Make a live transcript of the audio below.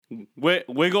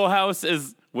Wiggle House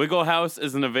is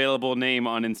an available name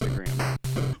on Instagram.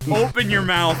 Open your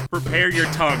mouth, prepare your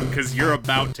tongue, because you're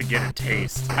about to get a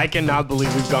taste. I cannot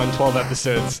believe we've gone 12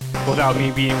 episodes without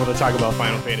me being able to talk about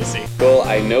Final Fantasy. Well,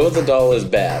 I know the doll is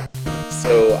bad,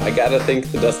 so I gotta think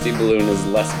the Dusty Balloon is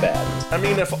less bad. I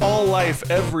mean, if all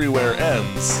life everywhere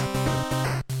ends,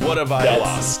 what have I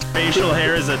lost? Facial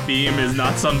hair as a theme is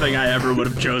not something I ever would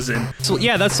have chosen. So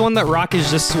yeah, that's the one that Rock is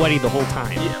just sweaty the whole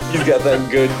time. He's got that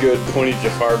good pointy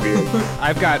Jafar beard.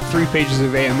 I've got 3 pages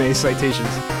of AMA citations.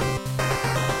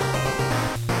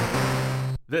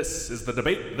 This is the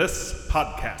Debate This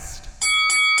podcast.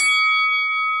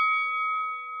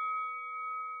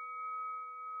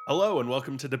 Hello and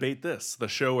welcome to Debate This, the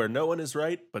show where no one is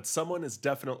right, but someone is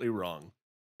definitely wrong.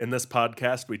 In this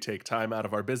podcast, we take time out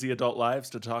of our busy adult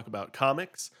lives to talk about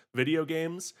comics, video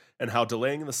games, and how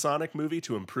delaying the Sonic movie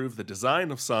to improve the design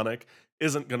of Sonic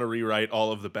isn't going to rewrite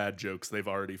all of the bad jokes they've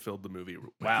already filled the movie with.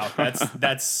 Wow,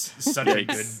 that's such a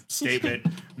good statement.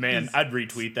 Man, I'd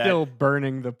retweet that. Still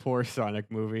burning the poor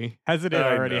Sonic movie. Hasn't it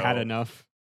already had enough?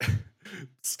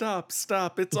 Stop,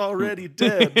 it's already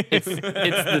dead. It's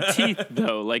the teeth,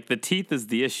 though. Like, the teeth is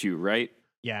the issue, right?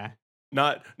 Yeah.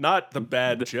 Not the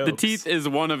bad jokes. The teeth is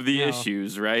one of the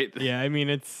issues, right? Yeah, I mean,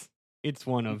 it's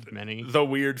one of many. The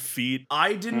weird feet.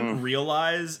 I didn't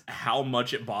realize how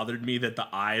much it bothered me that the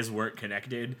eyes weren't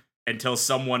connected until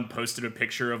someone posted a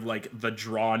picture of like the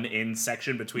drawn in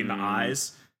section between the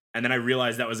eyes, and then I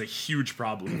realized that was a huge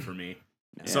problem for me.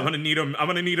 Yeah. So I'm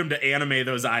gonna need them to animate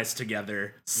those eyes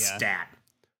together. Yeah. Stat.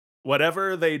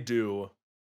 Whatever they do,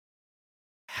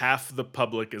 half the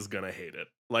public is gonna hate it.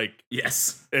 Like,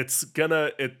 yes,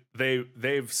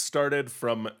 they've started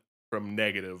from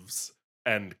negatives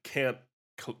and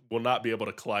will not be able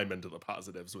to climb into the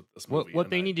positives with this movie. What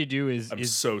they need to do is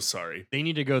so sorry. They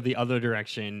need to go the other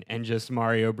direction and just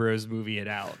Mario Bros. Movie it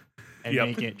out and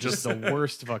make it just the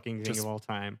worst fucking thing of all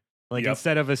time. Like,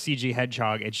 instead of a CG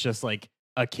hedgehog, it's just like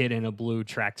a kid in a blue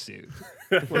tracksuit.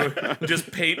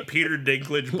 Just paint Peter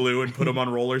Dinklage blue and put him on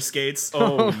roller skates.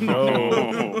 Oh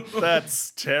no,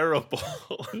 that's terrible.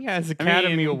 He has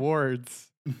Academy Awards.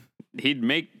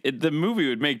 The movie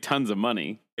would make tons of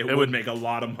money. It would make a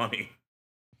lot of money.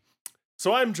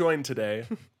 So I'm joined today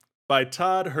by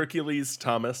Todd Hercules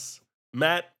Thomas,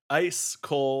 Matt Ice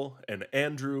Cole, and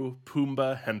Andrew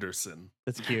Pumbaa Henderson.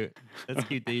 That's cute. That's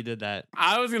cute that you did that.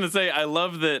 I was gonna say I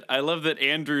love that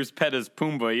Andrew's pet is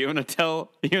Pumbaa. You wanna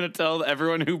tell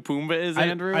everyone who Pumbaa is,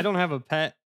 Andrew? I don't have a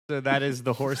pet, so that is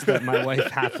the horse that my wife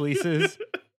half leases.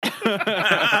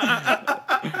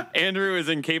 Andrew is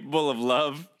incapable of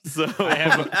love, so I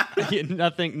have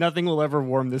nothing will ever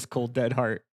warm this cold dead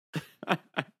heart.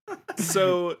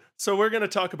 So we're gonna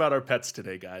talk about our pets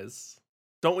today, guys.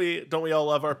 Don't we all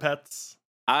love our pets?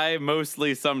 I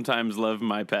mostly sometimes love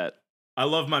my pet. I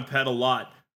love my pet a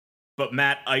lot, but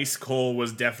Matt Ice Cole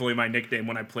was definitely my nickname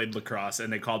when I played lacrosse,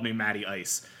 and they called me Matty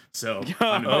Ice. So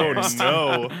I'm embarrassed.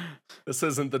 No, this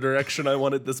isn't the direction I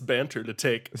wanted this banter to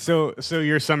take. So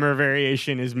your summer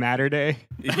variation is Matter Day?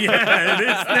 Yeah, it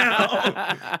is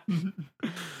now.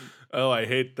 Oh, I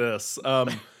hate this. So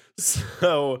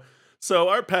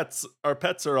our pets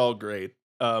are all great.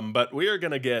 But we're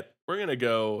gonna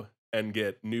go and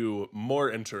get new,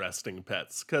 more interesting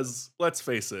pets. Because let's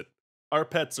face it, our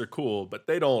pets are cool, but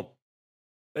they don't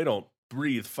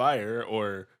breathe fire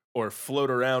or float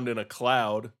around in a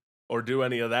cloud or do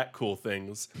any of that cool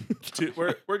things.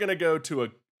 We're gonna go to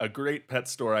a great pet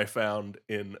store I found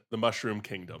in the Mushroom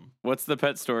Kingdom. What's the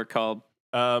pet store called?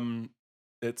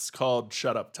 It's called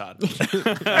Shut Up Todd.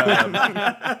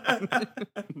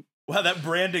 Wow, that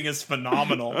branding is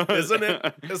phenomenal. Isn't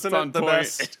it? Isn't it the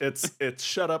best? It's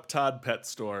Shut Up Todd Pet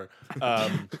Store.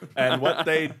 And what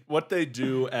they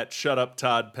do at Shut Up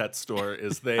Todd Pet Store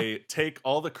is they take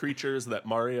all the creatures that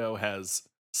Mario has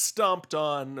stomped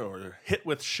on or hit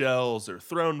with shells or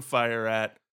thrown fire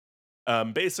at.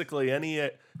 Basically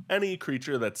any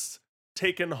creature that's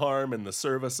taken harm in the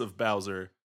service of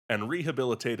Bowser and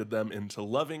rehabilitated them into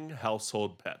loving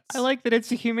household pets. I like that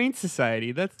it's a humane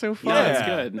society. That's so fun. Yeah, that's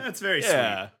good. That's very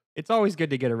sweet. It's always good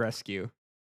to get a rescue.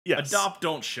 Yes. Adopt,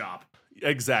 don't shop.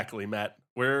 Exactly, Matt.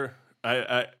 We're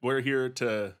here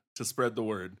to spread the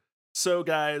word. So,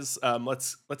 guys,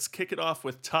 let's kick it off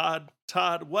with Todd.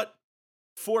 Todd, what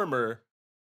former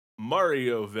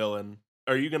Mario villain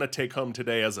are you gonna take home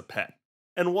today as a pet,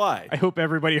 and why? I hope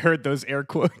everybody heard those air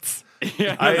quotes.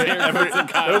 Yeah,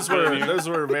 those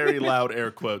were very loud air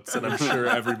quotes, and I'm sure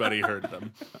everybody heard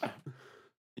them.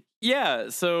 Yeah,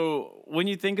 so when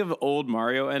you think of old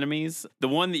Mario enemies, the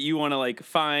one that you want to like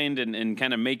find and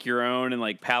kind of make your own and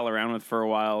like pal around with for a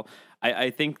while,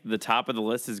 I think the top of the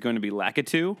list is going to be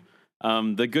Lakitu,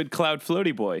 the good cloud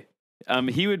floaty boy.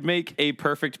 He would make a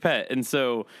perfect pet. And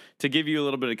so, to give you a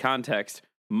little bit of context,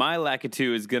 my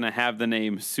Lakitu is going to have the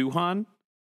name Suhan,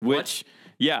 which,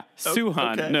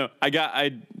 Suhan. Okay. No,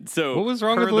 so. What was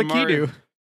wrong per with the Mario-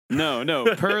 Lakitu?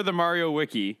 No, per the Mario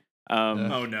Wiki.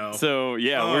 Oh no. So,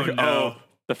 yeah, no.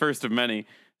 the first of many.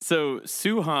 So,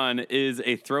 Suhan is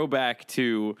a throwback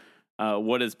to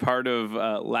what is part of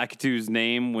Lakitu's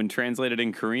name when translated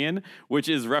in Korean, which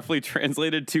is roughly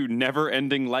translated to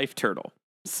never-ending life turtle.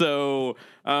 So,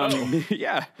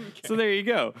 yeah. So there you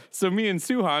go. So me and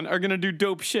Suhan are going to do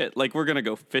dope shit. Like, we're going to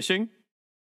go fishing,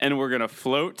 and we're going to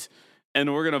float,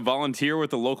 and we're going to volunteer with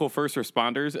the local first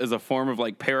responders as a form of,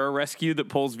 like, pararescue that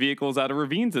pulls vehicles out of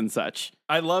ravines and such.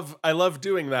 I love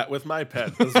doing that with my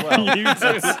pet as well. You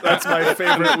too. That's my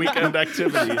favorite weekend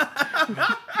activity.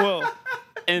 Well,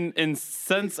 and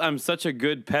since I'm such a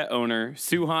good pet owner,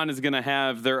 Suhan is going to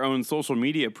have their own social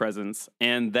media presence,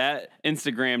 and that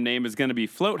Instagram name is going to be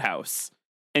Float House.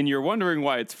 And you're wondering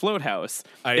why it's Float House.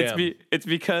 It's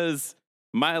because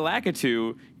my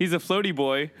Lakitu, he's a floaty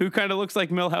boy who kind of looks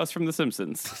like Milhouse from The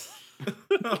Simpsons.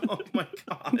 Oh my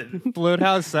god. Float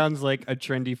house sounds like a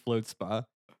trendy float spa.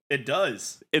 It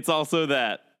does. It's also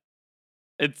that.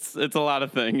 It's a lot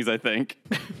of things, I think.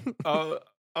 All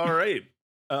right.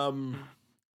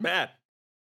 Matt.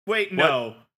 Wait,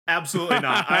 no. Absolutely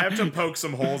not. I have to poke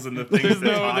some holes in the things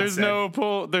that Todd there's said. no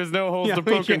holes to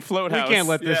poke in Float House. We can't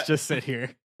let this just sit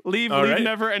here. Leave right.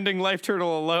 never-ending life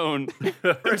turtle alone.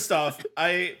 First off,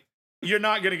 you're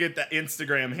not gonna get the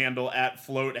Instagram handle at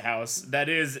Float House. That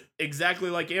is exactly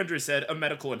like Andrew said, a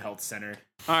medical and health center.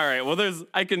 All right. Well,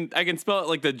 I can spell it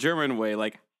like the German way,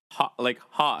 like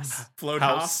Haus. Float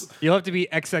House. House. You'll have to be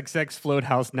XXX Float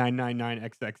House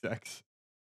 999XXX.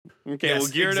 Okay. Yes,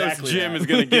 well, Gyarados exactly Jim that. is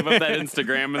gonna give up that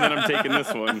Instagram, and then I'm taking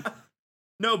this one.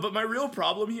 No, but my real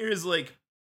problem here is like,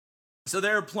 so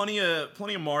there are plenty of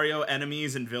Mario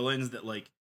enemies and villains that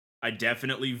like I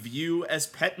definitely view as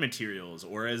pet materials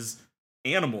or as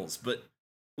animals, but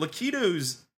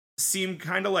Lakitus seem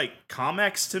kind of like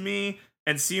comics to me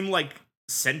and seem like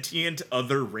sentient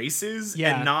other races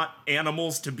and not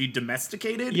animals to be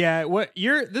domesticated. Yeah,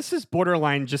 this is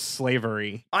borderline just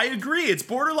slavery. I agree, it's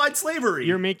borderline slavery.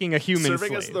 You're making a human Serving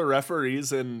slave. as the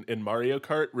referees in Mario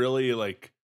Kart really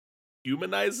like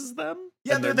humanizes them.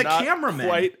 Yeah, and they're the not cameramen.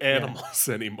 quite animals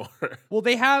anymore. Well,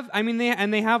 they have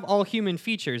have all human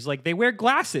features. Like they wear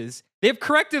glasses. They have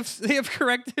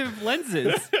corrective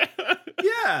lenses.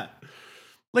 Yeah.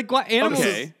 Like animals.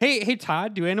 Okay. Hey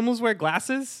Todd, do animals wear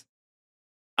glasses?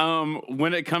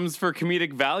 When it comes for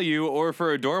comedic value or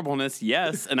for adorableness,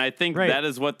 yes, and I think that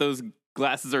is what those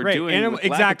glasses are doing.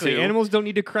 Exactly. Lakitu. Animals don't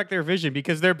need to correct their vision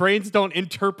because their brains don't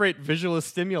interpret visual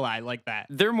stimuli like that.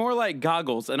 They're more like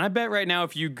goggles, and I bet right now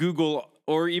if you Google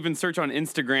or even search on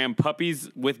Instagram puppies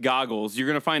with goggles, you're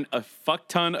gonna find a fuck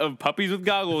ton of puppies with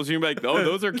goggles. You're gonna be like, oh,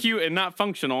 those are cute and not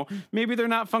functional. Maybe they're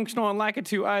not functional on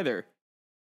Lakitu either.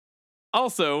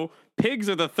 Also, pigs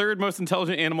are the third most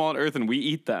intelligent animal on Earth, and we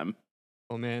eat them.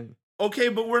 Oh man. Okay,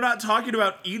 but we're not talking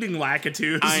about eating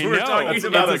Lakitus. I We're know. talking It's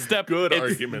about a step. good it's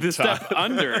argument, the step Todd.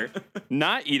 under,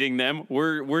 not eating them.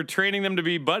 We're training them to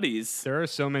be buddies. There are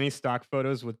so many stock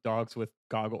photos with dogs with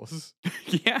goggles.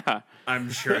 Yeah. I'm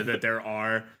sure that there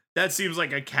are. That seems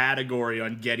like a category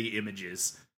on Getty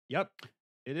Images. Yep.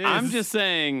 It is. I'm just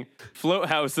saying, Float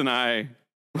House and I,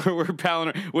 we're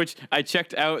palling. Which I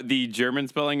checked out the German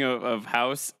spelling of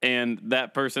house, and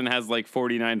that person has like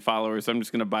 49 followers. So I'm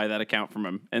just gonna buy that account from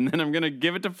him, and then I'm gonna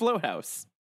give it to Float House.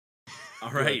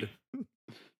 All right. Well,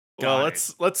 Got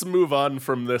it. let's move on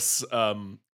from this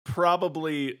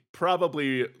probably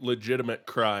legitimate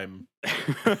crime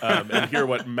and hear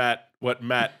what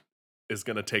Matt is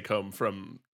gonna take home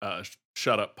from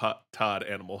Shut Up Todd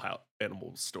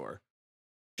Animal Store.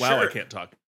 Wow, Sure. I can't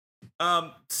talk.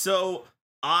 So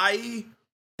I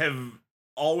have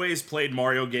always played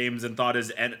Mario games and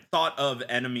thought of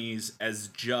enemies as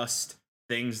just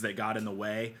things that got in the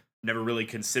way. Never really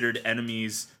considered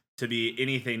enemies to be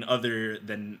anything other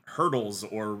than hurdles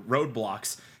or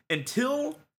roadblocks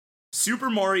until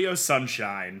Super Mario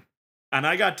Sunshine, and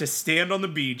I got to stand on the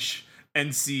beach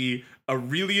and see a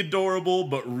really adorable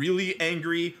but really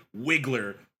angry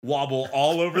Wiggler wobble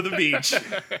all over the beach.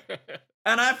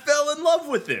 And I fell in love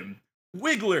with him.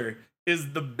 Wiggler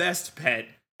is the best pet,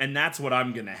 and that's what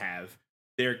I'm gonna have.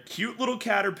 They're cute little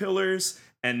caterpillars,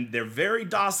 and they're very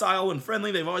docile and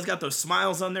friendly. They've always got those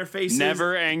smiles on their faces.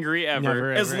 Never angry ever.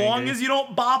 Never As ever long angry. as you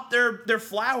don't bop their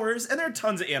flowers. And there are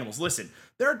tons of animals. Listen,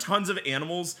 there are tons of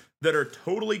animals that are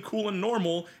totally cool and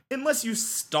normal unless you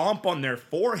stomp on their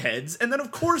foreheads, and then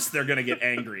of course they're gonna get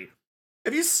angry.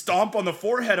 If you stomp on the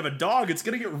forehead of a dog, it's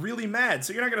going to get really mad.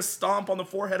 So you're not going to stomp on the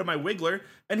forehead of my Wiggler,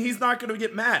 and he's not going to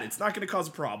get mad. It's not going to cause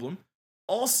a problem.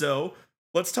 Also,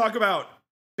 let's talk about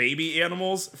baby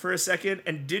animals for a second.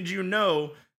 And did you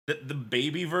know that the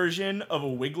baby version of a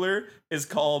Wiggler is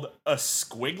called a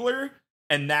Squiggler?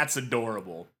 And that's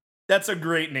adorable. That's a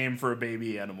great name for a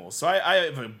baby animal. So I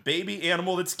have a baby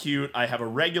animal that's cute. I have a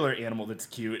regular animal that's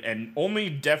cute, and only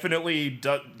definitely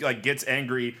gets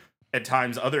angry at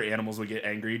times. Other animals would get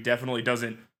angry. Definitely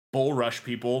doesn't bull rush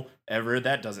people ever.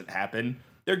 That doesn't happen.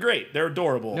 They're great. They're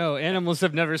adorable. No, animals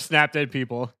have never snapped at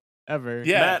people ever.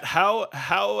 Yeah. Matt,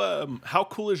 how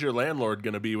cool is your landlord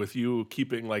going to be with you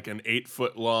keeping like an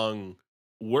 8-foot long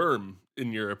worm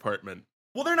in your apartment?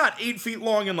 Well, they're not 8 feet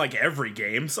long in like every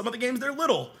game. Some of the games they're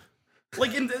little.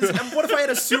 Like, what if I had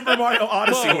a Super Mario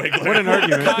Odyssey Wiggler? What an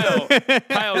argument.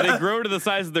 Kyle, they grow to the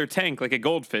size of their tank like a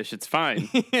goldfish. It's fine.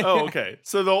 Oh, okay.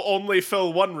 So they'll only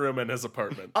fill one room in his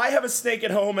apartment. I have a snake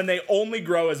at home, and they only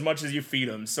grow as much as you feed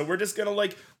them. So we're just gonna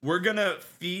we're gonna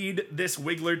feed this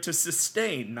Wiggler to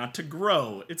sustain, not to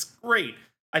grow. It's great.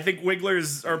 I think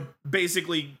Wigglers are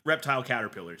basically reptile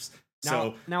caterpillars.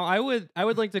 Now I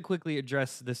would like to quickly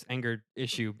address this anger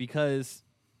issue because,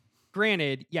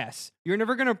 granted, yes, you're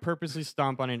never going to purposely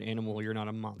stomp on an animal. You're not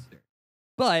a monster.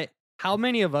 But how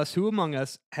many of us, who among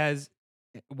us, has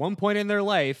at one point in their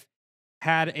life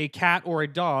had a cat or a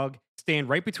dog stand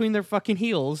right between their fucking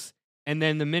heels, and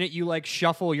then the minute you like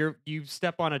shuffle, you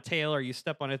step on a tail or you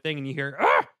step on a thing, and you hear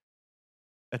ah.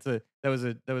 That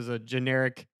was a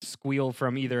generic squeal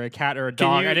from either a cat or a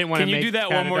dog. I didn't want to make. Can you do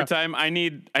that one more time? I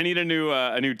need a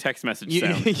new text message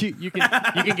sound. You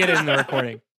can get it in the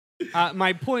recording.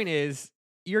 My point is,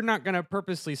 you're not gonna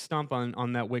purposely stomp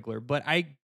on that Wiggler, but I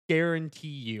guarantee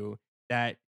you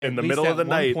that in the middle of the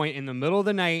night, point in the middle of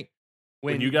the night,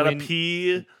 when you gotta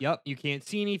pee, yep, you can't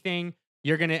see anything.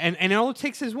 You're gonna and all it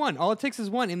takes is one. All it takes is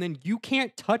one, and then you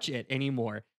can't touch it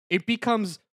anymore. It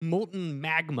becomes molten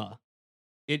magma.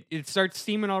 It starts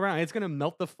steaming all around. It's gonna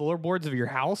melt the floorboards of your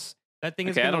house. That thing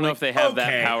is. Okay, I don't know if they have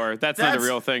that power. That's not a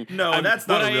real thing. No, that's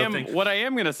not a real thing. What I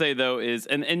am gonna say though is,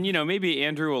 and maybe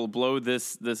Andrew will blow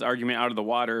this argument out of the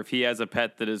water if he has a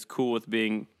pet that is cool with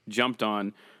being jumped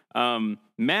on.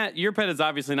 Matt, your pet is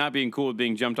obviously not being cool with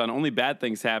being jumped on. Only bad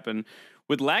things happen.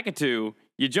 With Lakitu,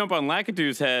 you jump on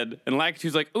Lakitu's head, and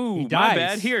Lakitu's like, "Ooh, my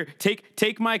bad. Here,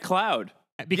 take my cloud."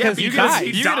 Because you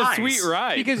dies. You get a sweet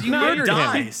ride. Because you murdered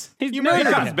him. He murdered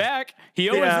comes him. back. He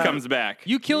always comes back.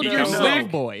 You killed your slave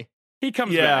boy. He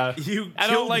comes back. I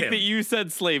don't like that you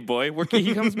said slave boy.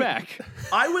 He comes back.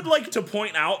 I would like to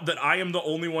point out that I am the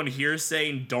only one here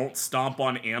saying don't stomp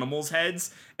on animals'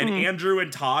 heads, and Andrew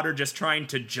and Todd are just trying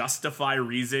to justify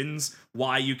reasons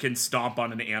why you can stomp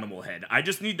on an animal head. I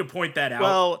just need to point that out.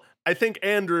 Well, I think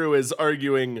Andrew is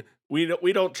arguing we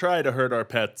don't try to hurt our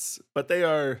pets, but they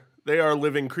are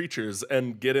living creatures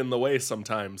and get in the way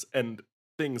sometimes, and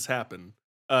things happen.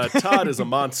 Todd is a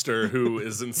monster who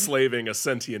is enslaving a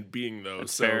sentient being, though,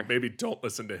 That's so fair. maybe don't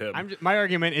listen to him. My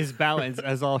argument is balance,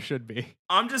 as all should be.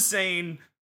 I'm just saying,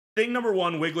 thing number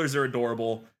one, Wigglers are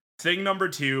adorable. Thing number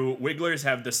two, Wigglers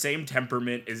have the same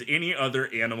temperament as any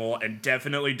other animal and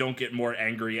definitely don't get more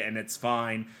angry, and it's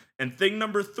fine. And thing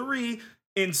number three,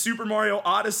 in Super Mario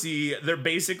Odyssey, they're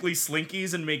basically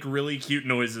Slinkies and make really cute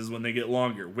noises when they get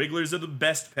longer. Wigglers are the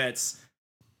best pets,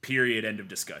 period, end of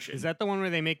discussion. Is that the one where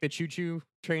they make the choo-choo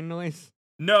train noise?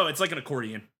 No, it's like an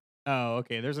accordion. Oh,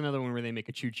 okay. There's another one where they make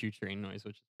a choo-choo train noise,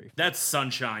 which is pretty fun. That's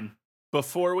Sunshine.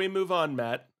 Before we move on,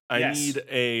 Matt, I Yes. need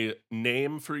a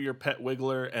name for your pet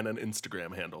Wiggler and an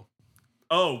Instagram handle.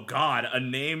 Oh, God, a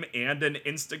name and an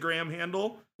Instagram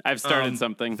handle? I've started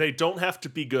something. They don't have to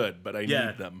be good, but I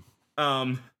need them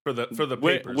for the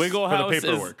papers, Wiggle for the House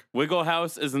paperwork. Wiggle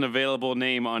House is an available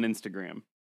name on Instagram.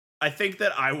 I think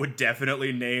that I would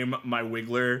definitely name my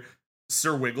Wiggler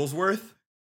Sir Wigglesworth,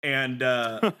 and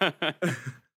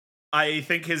I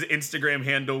think his Instagram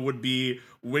handle would be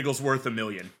Wigglesworth a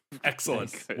million.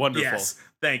 Excellent. Thanks. Wonderful. Yes,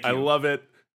 thank you. I love it.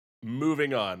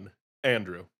 Moving on.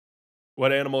 Andrew,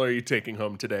 what animal are you taking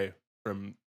home today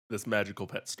from this magical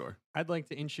pet store? I'd like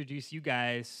to introduce you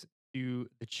guys to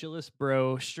the chillest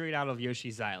bro straight out of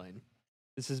Yoshi's Island.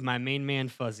 This is my main man,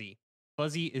 Fuzzy.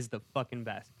 Fuzzy is the fucking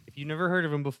best. If you've never heard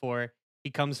of him before,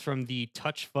 he comes from the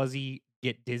Touch Fuzzy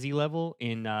Get Dizzy level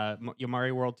in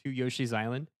Mario World 2 Yoshi's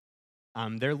Island.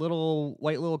 They're little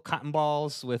white little cotton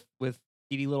balls with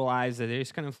beady little eyes that they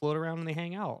just kind of float around and they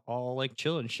hang out, all like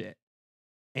chill and shit.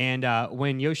 And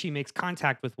when Yoshi makes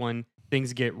contact with one,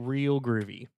 things get real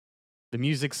groovy. The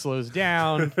music slows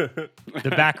down, the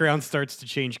background starts to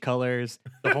change colors,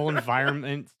 the whole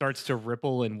environment starts to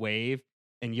ripple and wave.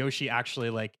 and Yoshi actually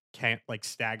like can't like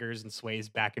staggers and sways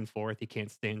back and forth. He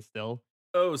can't stand still.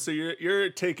 Oh, so you're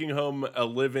taking home a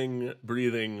living,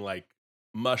 breathing like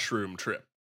mushroom trip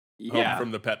home Yeah.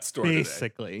 from the pet store today.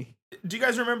 Basically. Do you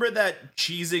guys remember that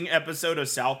cheesing episode of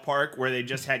South Park where they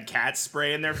just had cat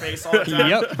spray in their face all the time?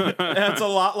 Yep. That's a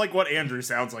lot like what Andrew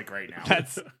sounds like right now.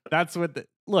 That's what the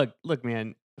look,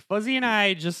 man. Fuzzy and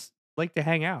I just like to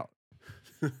hang out.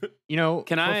 You know,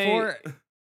 Can I- before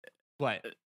what?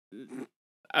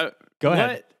 Uh, Go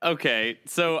ahead. What? Okay,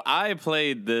 so I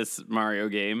played this Mario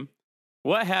game.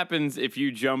 What happens if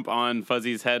you jump on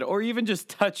Fuzzy's head or even just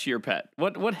touch your pet?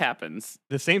 What happens?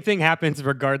 The same thing happens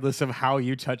regardless of how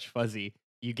you touch Fuzzy.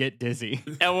 You get dizzy.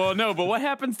 Well, no, but what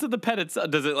happens to the pet itself?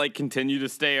 Does it like continue to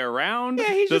stay around?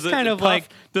 Yeah, he's Does just it kind of puff- like-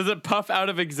 Does it puff out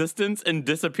of existence and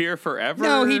disappear forever?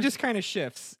 No, he just kind of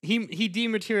shifts. He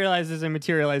dematerializes and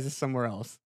materializes somewhere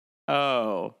else.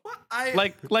 Oh, I,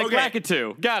 like okay.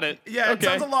 Lakitu. Got it. Yeah, it okay.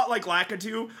 sounds a lot like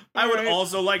Lakitu. I would Alright.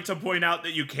 also like to point out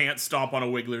that you can't stomp on a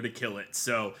Wiggler to kill it.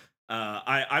 So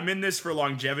I'm in this for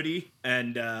longevity,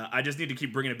 and I just need to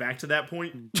keep bringing it back to that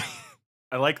point.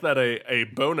 I like that a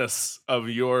bonus of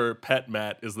your pet,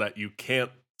 Matt, is that you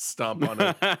can't stomp on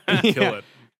it and kill Yeah. it.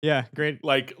 Yeah, great.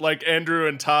 Like Andrew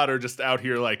and Todd are just out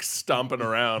here like stomping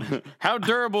around. How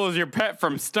durable is your pet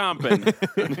from stomping?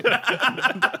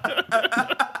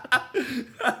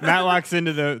 Matt walks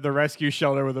into the rescue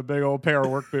shelter with a big old pair of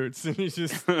work boots, and he's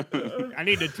just, I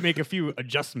need to make a few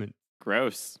adjustments.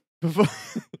 Gross. Before.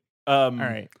 All All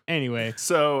right. Anyway,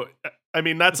 So, I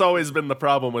mean, that's always been the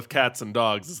problem with cats and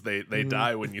dogs is they Mhm.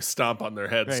 die when you stomp on their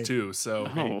heads Right. too.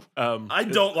 So, Oh. I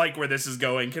don't like where this is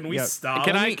going. Can we Yep. stop?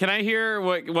 Can I hear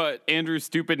what Andrew's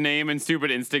stupid name and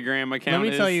stupid Instagram account let me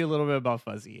is? tell you a little bit about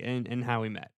Fuzzy and how we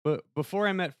met. But before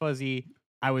I met Fuzzy,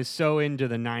 I was so into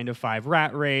the 9 to 5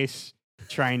 rat race,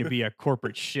 trying to be a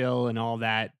corporate shill and all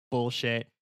that bullshit,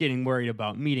 getting worried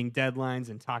about meeting deadlines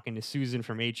and talking to Susan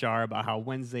from HR about how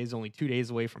Wednesday's only 2 days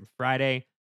away from Friday.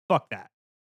 Fuck that.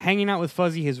 Hanging out with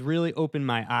Fuzzy has really opened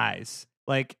my eyes.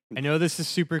 Like, I know this is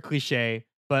super cliche,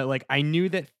 but like I knew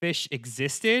that fish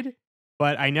existed,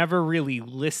 but I never really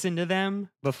listened to them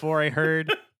before I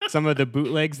heard some of the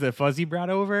bootlegs that Fuzzy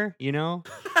brought over, you know?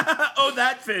 Oh,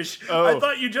 that fish. Oh. I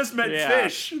thought you just meant Yeah.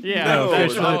 fish. Yeah, No,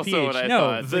 that's fish with a also PH. what I No,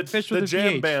 thought. the fish the with a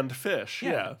jam PH. band fish.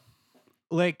 Yeah. Yeah.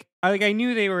 Like I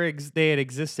knew they had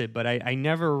existed, but I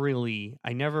never really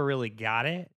got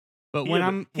it. But He when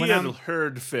had I'm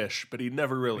heard fish, but he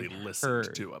never really listened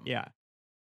heard, to him. yeah.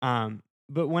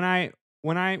 But when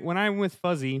I'm with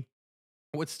Fuzzy,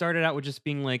 what started out with just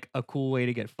being like a cool way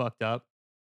to get fucked up,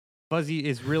 Fuzzy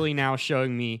is really now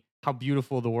showing me how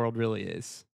beautiful the world really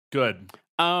is. Good.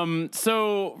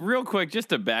 So real quick, just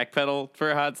to backpedal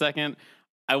for a hot second,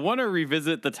 I want to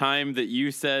revisit the time that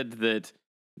you said that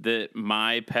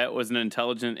my pet was an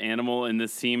intelligent animal and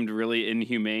this seemed really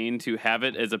inhumane to have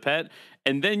it as a pet.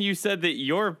 And then you said that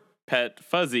your pet,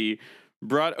 Fuzzy,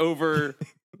 brought over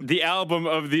the album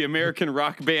of the American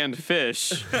rock band Fish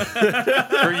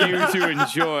for you to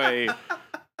enjoy.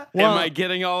 Well, Am I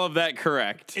getting all of that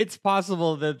correct? it's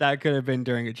possible that could have been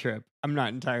during a trip. I'm not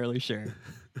entirely sure.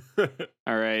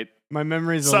 All right. My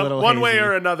memory's a little One way hazy.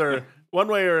 or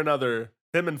another,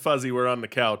 him and Fuzzy were on the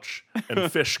couch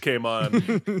and fish came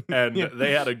on and Yeah.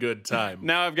 they had a good time.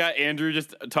 Now I've got Andrew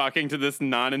just talking to this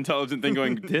non-intelligent thing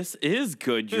going, this is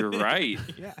good, you're right.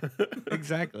 Yeah,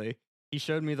 exactly. He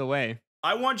showed me the way.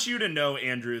 I want you to know,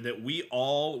 Andrew, that we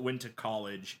all went to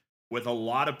college with a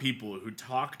lot of people who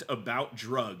talked about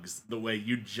drugs the way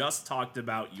you just talked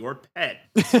about your pet.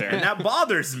 And that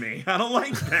bothers me. I don't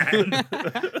like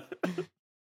that.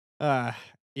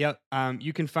 Yep.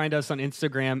 You can find us on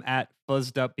Instagram at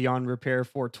Fuzzed Up Beyond Repair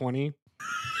 420.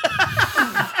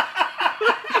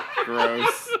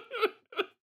 Gross.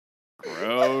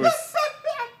 Gross.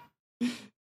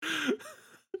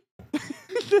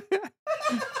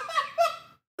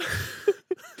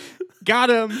 Got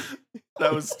him.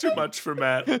 That was too much for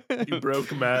Matt. You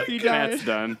broke Matt. He died. Matt's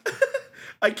done.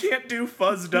 I can't do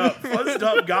fuzzed up. Fuzzed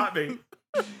up got me.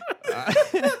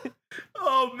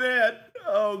 Oh man.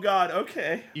 Oh god.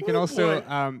 Okay. You can Oh, also,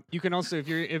 boy. if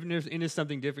you're into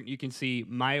something different, you can see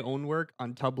my own work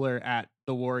on Tumblr at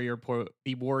the Warrior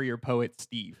Poet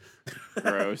Steve.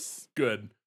 Gross. Good.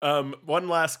 One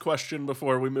last question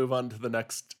before we move on to the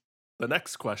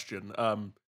next question.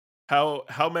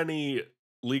 How many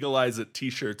Legalize It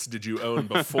t-shirts did you own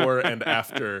before and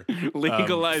after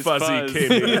Legalize Fuzzy fuzz.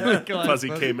 came in, Legalize Fuzzy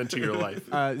Fuzz. came into your life?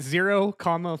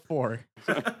 0,4.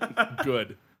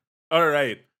 Good. All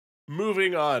right.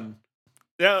 Moving on.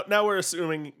 Now we're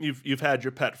assuming you've had your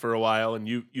pet for a while and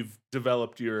you've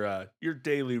developed your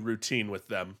daily routine with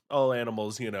them. All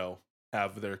animals,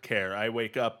 have their care. I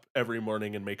wake up every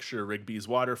morning and make sure Rigby's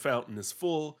water fountain is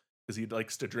full because he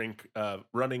likes to drink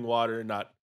running water,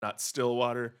 not still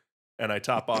water, and I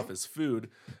top off his food.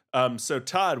 So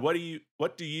Todd, what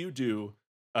do you do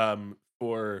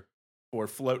for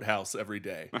Float House every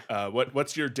day?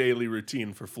 What's your daily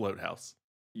routine for Float House?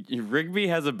 Rigby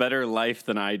has a better life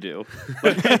than I do.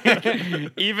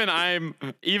 even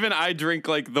I drink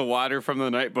like the water from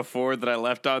the night before that I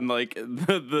left on like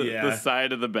the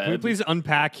side of the bed. Can we please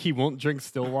unpack? He won't drink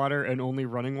still water and only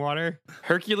running water.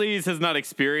 Hercules has not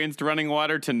experienced running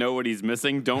water to know what he's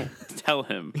missing. Don't tell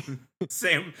him.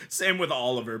 Same with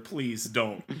Oliver. Please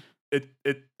don't.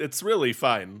 It's really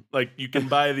fine. Like you can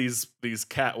buy these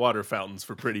cat water fountains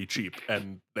for pretty cheap,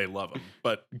 and they love them.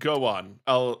 But go on.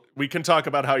 We can talk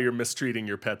about how you're mistreating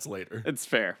your pets later. It's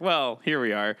fair. Well, here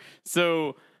we are.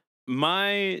 So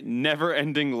my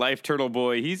never-ending life turtle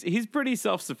boy, he's pretty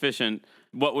self-sufficient.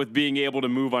 What with being able to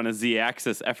move on a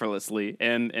z-axis effortlessly,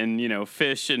 and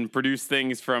fish and produce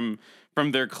things from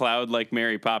their cloud like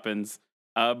Mary Poppins.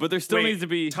 But there still needs to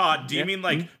be. Todd, do you mean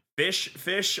like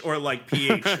fish or like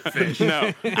pH fish?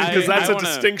 No, because that's a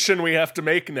distinction we have to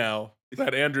make now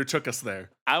that Andrew took us there.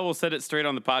 I will set it straight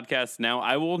on the podcast now.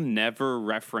 I will never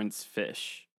reference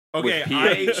fish. Okay,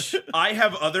 I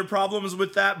have other problems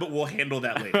with that, but we'll handle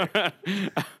that later.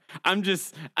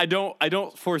 I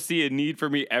don't foresee a need for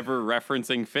me ever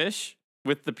referencing fish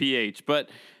with the pH, but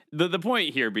the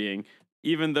point here being,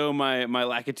 even though my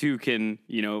Lakitu can,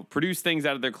 produce things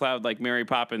out of their cloud like Mary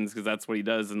Poppins, because that's what he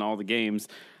does in all the games,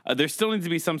 there still needs to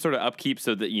be some sort of upkeep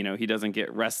so that, he doesn't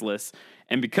get restless.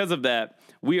 And because of that,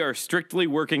 we are strictly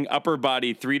working upper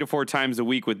body 3 to 4 times a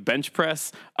week with bench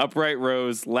press, upright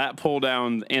rows, lat pull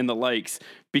downs, and the likes.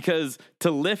 Because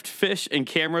to lift fish and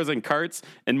cameras and carts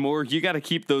and more, you got to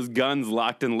keep those guns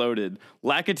locked and loaded.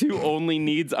 Lakitu only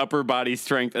needs upper body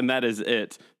strength, and that is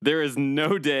it. There is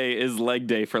no day is leg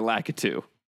day for Lakitu.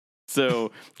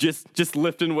 So just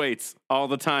lifting weights all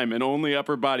the time and only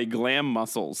upper body glam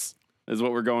muscles is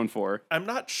what we're going for. I'm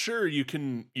not sure you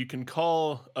can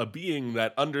call a being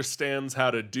that understands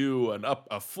how to do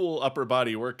a full upper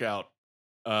body workout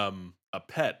a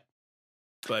pet,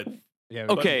 but. Yeah,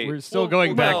 okay. We're still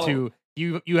going back to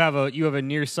you have a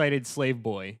nearsighted slave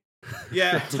boy.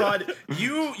 Yeah, Todd,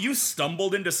 you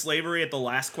stumbled into slavery at the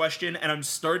last question, and I'm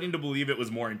starting to believe it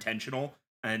was more intentional,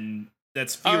 and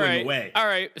that's feeling away. All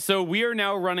right, so we are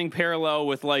now running parallel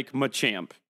with like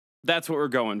Machamp. That's what we're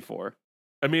going for.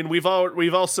 I mean, we've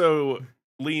also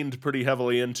leaned pretty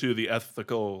heavily into the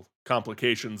ethical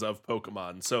complications of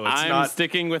Pokemon, so I'm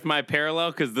sticking with my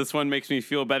parallel because this one makes me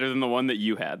feel better than the one that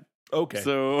you had. Okay.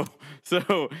 So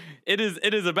it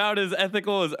is about as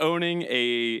ethical as owning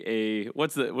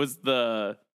what was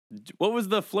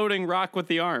the floating rock with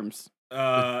the arms?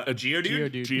 A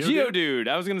Geodude? Geodude.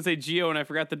 I was gonna say Geo and I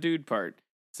forgot the dude part.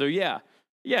 So yeah,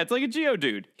 it's like a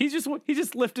Geodude. He's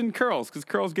just lifting curls because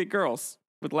curls get girls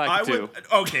with Lakitu.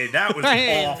 Okay, that was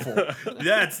awful.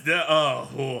 That's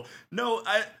the no.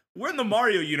 We're in the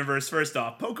Mario universe. First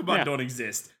off, Pokemon don't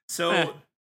exist, so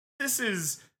this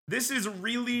is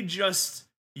really just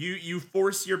you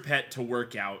force your pet to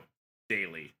work out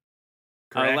daily.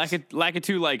 Correct?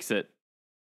 Lakitu likes it.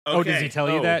 Okay. Oh, does he tell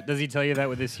you that? Does he tell you that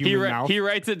with his human mouth? He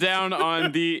writes it down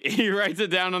on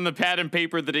the pad and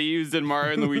paper that he used in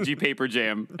Mario and Luigi Paper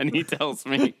Jam, and he tells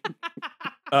me.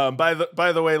 By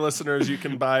the way, listeners, you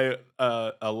can buy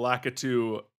a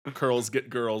Lakitu Curls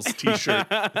Get Girls t-shirt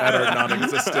at our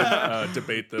non-existent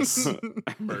Debate This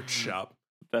merch shop.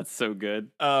 That's so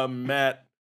good. Matt,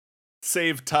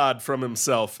 save Todd from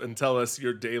himself and tell us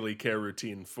your daily care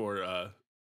routine for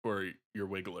your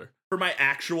Wiggler. For my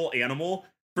actual animal?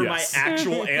 My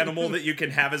actual animal that you can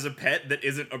have as a pet that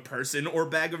isn't a person or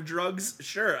bag of drugs?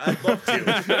 Sure, I'd love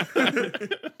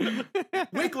to.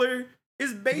 Wiggler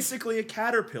is basically a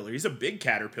caterpillar. He's a big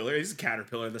caterpillar. He's a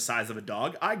caterpillar the size of a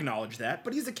dog. I acknowledge that,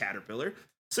 but he's a caterpillar.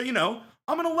 So, I'm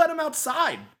going to let him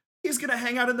outside. He's going to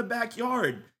hang out in the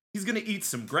backyard. He's going to eat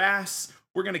some grass.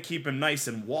 We're going to keep him nice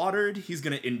and watered. He's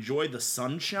going to enjoy the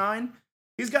sunshine.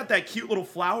 He's got that cute little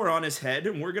flower on his head,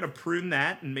 and we're going to prune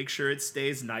that and make sure it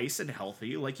stays nice and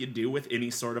healthy like you do with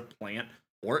any sort of plant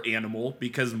or animal,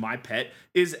 because my pet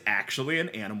is actually an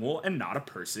animal and not a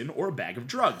person or a bag of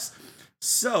drugs.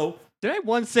 So... Did I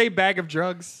once say bag of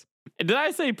drugs? Did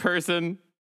I say person?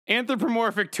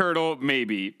 Anthropomorphic turtle,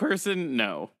 maybe. Person,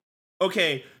 no.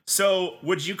 Okay, so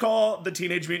would you call the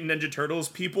Teenage Mutant Ninja Turtles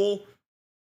people?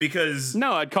 Because...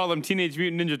 No, I'd call them Teenage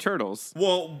Mutant Ninja Turtles.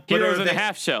 Well, Heroes in a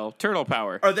half shell, turtle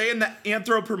power. Are they in the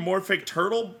anthropomorphic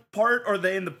turtle part, or are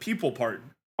they in the people part?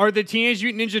 Are the Teenage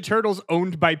Mutant Ninja Turtles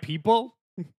owned by people?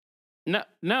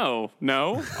 No.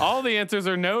 All the answers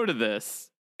are no to this.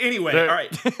 Anyway, There- all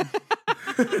right.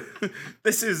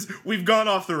 We've gone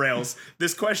off the rails.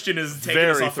 This question is taking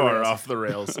us Very off the far rails. off the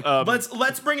rails.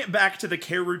 Let's bring it back to the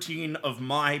care routine of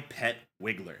my pet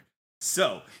Wiggler.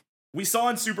 So, we saw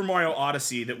in Super Mario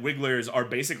Odyssey that Wigglers are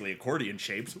basically accordion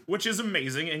shaped, which is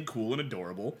amazing and cool and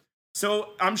adorable. So,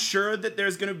 I'm sure that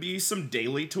there's going to be some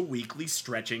daily to weekly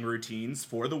stretching routines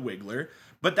for the Wiggler,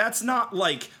 but that's not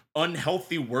like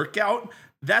unhealthy workout.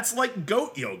 That's like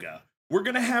goat yoga. We're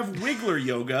going to have Wiggler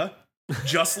yoga,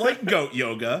 just like goat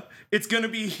yoga. It's going to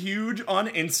be huge on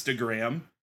Instagram.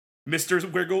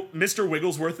 Mr.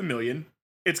 Wigglesworth a million.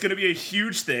 It's going to be a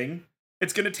huge thing.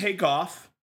 It's going to take off.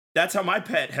 That's how my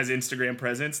pet has Instagram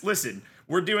presence. Listen,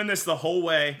 we're doing this the whole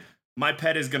way. My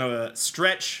pet is going to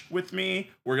stretch with me.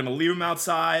 We're going to leave him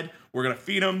outside. We're going to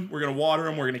feed him. We're going to water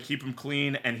him. We're going to keep him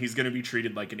clean. And he's going to be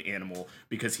treated like an animal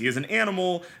because he is an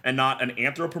animal and not an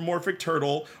anthropomorphic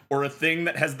turtle or a thing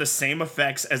that has the same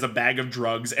effects as a bag of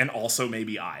drugs and also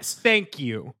maybe eyes. Thank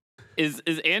you. Is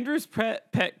Andrew's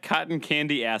pet cotton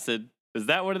candy acid? Is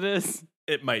that what it is?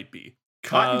 it might be.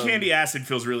 Cotton candy acid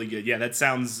feels really good. Yeah, that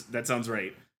sounds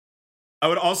right. I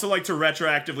would also like to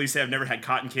retroactively say I've never had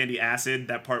cotton candy acid.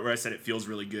 That part where I said it feels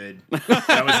really good.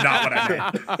 That was not what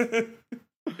I meant.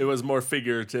 It was more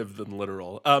figurative than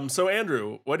literal. So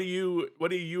Andrew, what do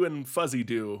you and Fuzzy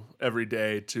do every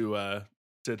day to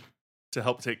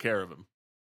help take care of him?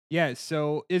 Yeah,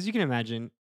 so as you can imagine,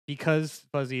 because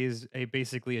Fuzzy is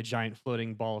basically a giant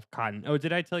floating ball of cotton. Oh,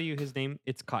 did I tell you his name?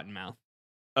 It's Cottonmouth.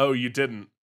 Oh, you didn't,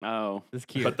 Oh. It's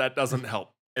cute. but that doesn't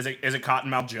help. Is it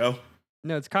Cottonmouth Joe?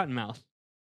 No, it's Cottonmouth.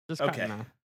 Just Okay. Cottonmouth.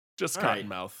 Just All right.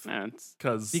 Cottonmouth, Yeah,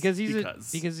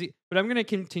 it's- Because but I'm gonna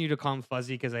continue to call him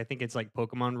Fuzzy because I think it's like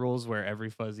Pokemon rules where every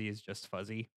Fuzzy is just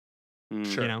Fuzzy. mm.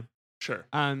 Sure. You know. Sure.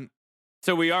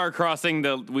 So we are crossing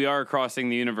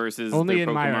the universes. Only they're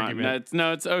in my Pokemon. argument.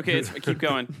 No, it's okay. Keep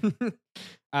going.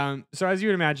 So as you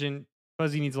would imagine,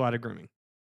 Fuzzy needs a lot of grooming.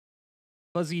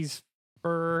 Fuzzy's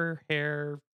fur,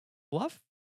 hair, fluff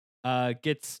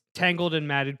gets tangled and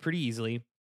matted pretty easily.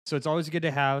 So it's always good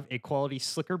to have a quality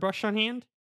slicker brush on hand.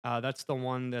 That's the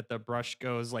one that the brush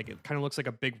goes like, it kind of looks like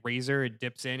a big razor. It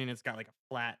dips in and it's got like a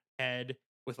flat head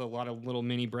with a lot of little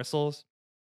mini bristles.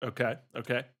 Okay.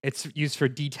 It's used for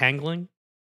detangling.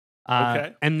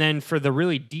 Okay. And then for the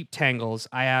really deep tangles,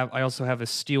 I also have a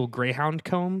steel Greyhound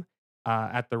comb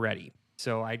at the ready.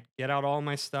 So I get out all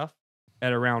my stuff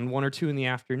at around 1 or 2 in the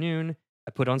afternoon.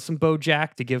 I put on some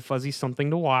BoJack to give Fuzzy something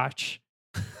to watch.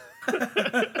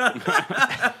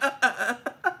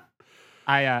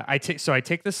 I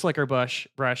take the slicker brush,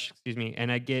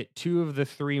 and I get 2 of the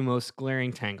 3 most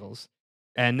glaring tangles.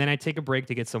 And then I take a break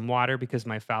to get some water because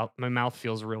my mouth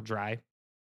feels real dry.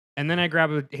 And then I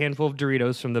grab a handful of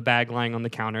Doritos from the bag lying on the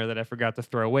counter that I forgot to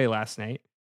throw away last night.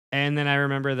 And then I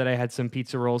remember that I had some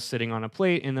pizza rolls sitting on a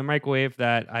plate in the microwave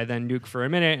that I then nuke for a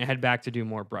minute and head back to do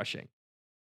more brushing.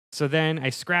 So then I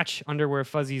scratch under where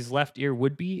Fuzzy's left ear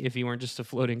would be if he weren't just a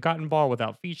floating cotton ball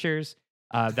without features.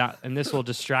 And this will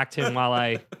distract him while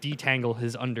I detangle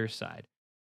his underside.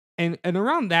 And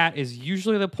around that is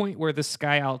usually the point where the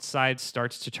sky outside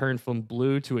starts to turn from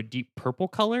blue to a deep purple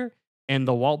color and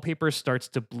the wallpaper starts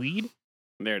to bleed.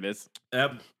 There it is.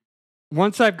 Yep.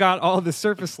 Once I've got all the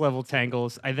surface level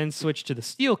tangles, I then switch to the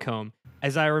steel comb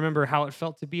as I remember how it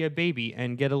felt to be a baby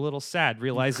and get a little sad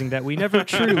realizing that we never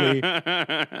truly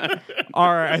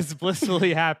are as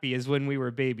blissfully happy as when we were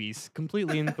babies,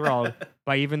 completely enthralled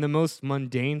by even the most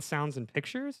mundane sounds and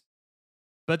pictures.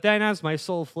 But then as my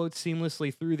soul floats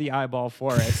seamlessly through the eyeball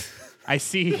forest, I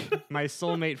see my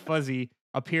soulmate Fuzzy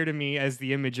appear to me as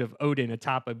the image of Odin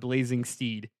atop a blazing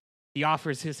steed. He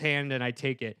offers his hand and I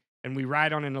take it, and we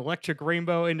ride on an electric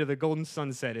rainbow into the golden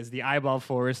sunset as the eyeball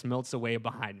forest melts away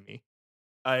behind me.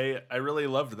 I really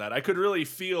loved that. I could really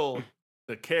feel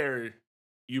the care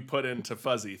you put into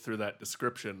Fuzzy through that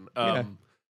description. Yeah.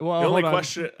 Well, The only hold on.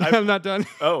 question I'm not done.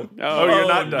 Oh, Oh, you're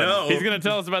not done. no. He's gonna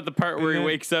tell us about the part where And he then-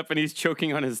 wakes up and he's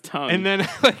choking on his tongue. And then I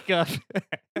wake up,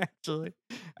 actually.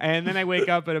 And then I wake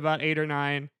up at about 8 or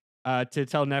 9 to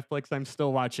tell Netflix I'm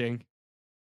still watching.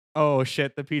 Oh,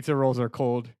 shit, the pizza rolls are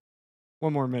cold.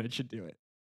 1 more minute should do it.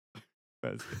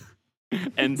 That's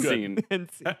End Good. scene. and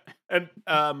And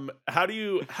how do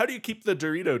you keep the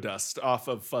Dorito dust off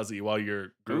of Fuzzy while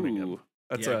you're grooming him? Ooh.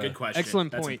 That's Yeah, a good question.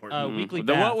 excellent That's point. important. Weekly what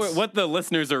baths. the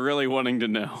listeners are really wanting to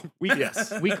know.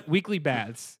 Yes. Weekly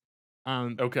baths.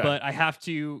 Okay. But I have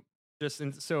to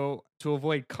so to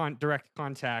avoid direct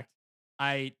contact,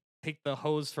 I take the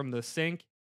hose from the sink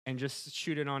and just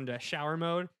shoot it onto shower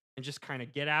mode and just kind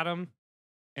of get at him,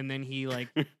 and then he like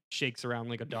shakes around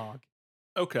like a dog.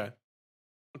 Okay.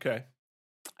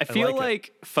 I feel like it.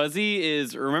 like Fuzzy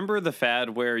is, remember the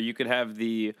fad where you could have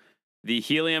the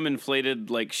helium inflated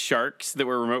like sharks that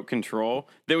were remote control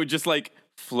that would just like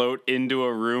float into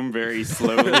a room very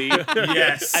slowly.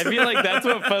 Yes. I feel like that's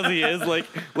what Fuzzy is.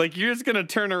 Like you're just gonna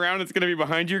turn around, it's gonna be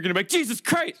behind you, you're gonna be like, Jesus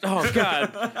Christ! Oh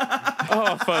God.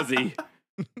 Oh, Fuzzy.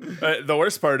 The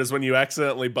worst part is when you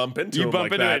accidentally bump into him bump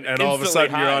like into that, it and all of a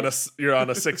instantly sudden you're on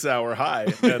a 6-hour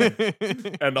high,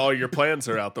 and all your plans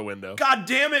are out the window. God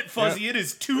damn it, Fuzzy! It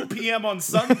is 2 p.m. on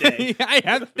Sunday. I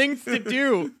have things to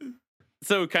do.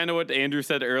 So kind of what Andrew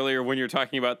said earlier when you're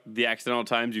talking about the accidental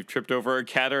times you've tripped over a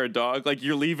cat or a dog, like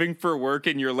you're leaving for work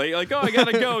and you're late, like, oh, I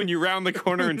gotta go, and you round the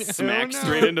corner and smack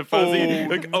straight into Fuzzy.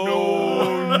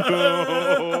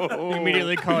 No. You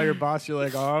immediately call your boss. You're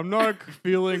like, oh, I'm not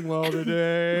feeling well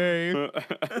today.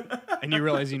 And you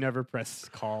realize you never press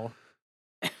call.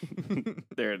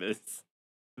 There it is.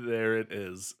 There it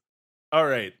is. All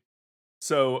right.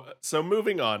 So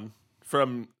moving on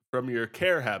from your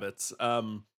care habits,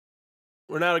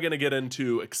 we're now going to get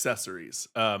into accessories.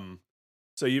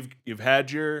 So you've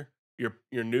had your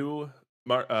new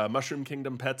Mushroom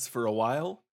Kingdom pets for a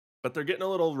while, but they're getting a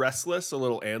little restless, a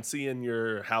little antsy in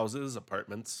your houses,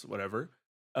 apartments, whatever.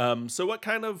 So what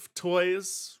kind of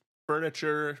toys,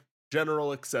 furniture,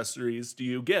 general accessories do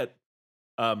you get?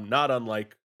 Not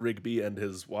unlike Rigby and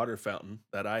his water fountain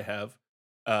that I have,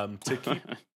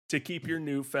 to keep your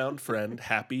newfound friend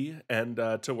happy and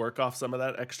to work off some of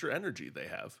that extra energy they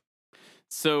have.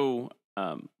 So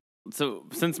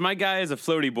since my guy is a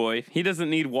floaty boy, he doesn't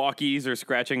need walkies or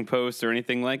scratching posts or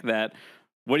anything like that.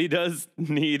 What he does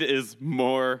need is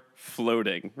more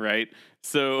floating, right?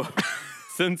 So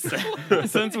since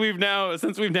we've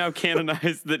now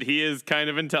canonized that he is kind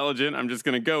of intelligent, I'm just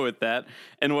going to go with that.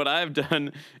 And what I've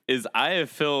done is I have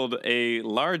filled a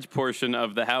large portion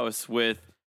of the house with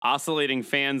oscillating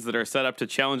fans that are set up to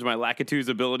challenge my Lakitu's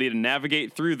ability to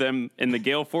navigate through them in the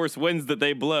gale force winds that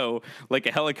they blow like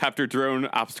a helicopter drone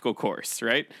obstacle course,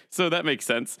 right? So that makes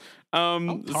sense. How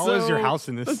tall is your house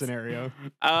in this scenario?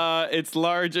 It's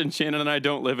large, and Shannon and I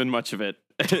don't live in much of it.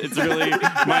 It's really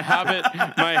my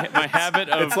habit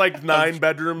of... It's like 9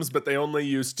 bedrooms, but they only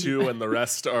use 2, and the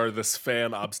rest are this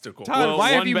fan obstacle. Todd, Well,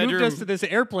 why have one you moved bedroom- us to this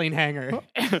airplane hangar?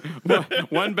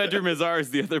 One bedroom is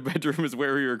ours. The other bedroom is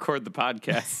where we record the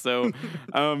podcast. So,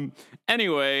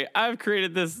 anyway, I've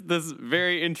created this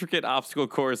very intricate obstacle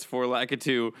course for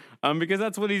Lakitu, because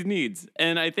that's what he needs.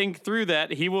 And I think through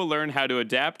that, he will learn how to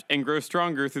adapt and grow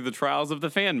stronger through the trials of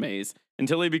the fan maze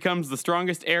until he becomes the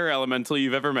strongest air elemental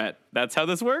you've ever met. That's how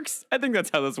this works? I think that's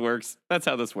how this works. That's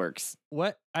how this works.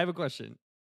 What? I have a question.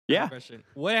 Yeah.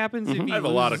 What happens if he I have a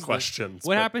lot of loses, questions.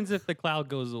 What but- happens if the cloud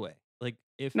goes away? Like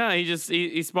if No,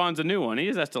 he spawns a new one. He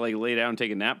just has to like lay down and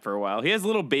take a nap for a while. He has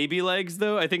little baby legs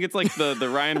though. I think it's like the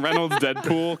Ryan Reynolds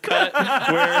Deadpool cut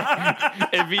where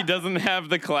if he doesn't have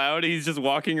the cloud, he's just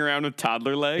walking around with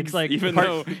toddler legs. it's like even part,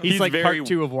 though he's like very, part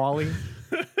 2 of Wall-E.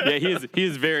 Yeah, he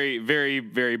is very, very,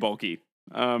 very bulky.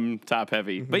 Top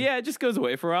heavy. But yeah, it just goes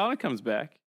away for a while and it comes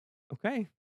back. Okay.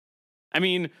 I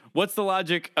mean, what's the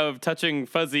logic of touching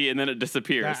Fuzzy and then it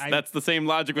disappears? That's the same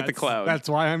logic with the cloud. That's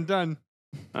why I'm done.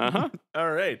 Uh-huh.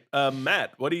 All right,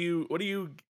 Matt, what do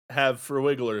you have for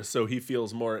Wiggler so he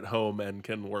feels more at home and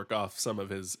can work off some of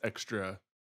his extra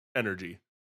energy?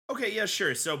 Okay, yeah,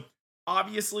 sure. So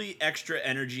obviously extra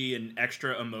energy and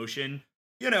extra emotion,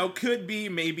 could be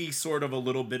maybe sort of a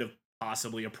little bit of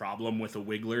possibly a problem with a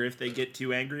Wiggler if they get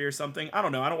too angry or something. I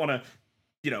don't know. I don't want to,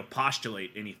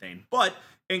 postulate anything. But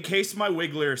in case my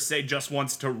Wiggler, say, just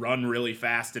wants to run really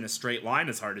fast in a straight line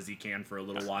as hard as he can for a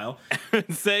little while.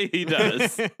 Say he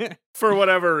does. For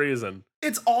whatever reason.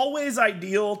 It's always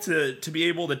ideal to be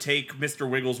able to take Mr.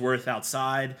 Wigglesworth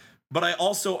outside. But I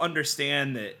also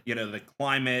understand that, the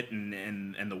climate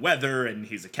and the weather, and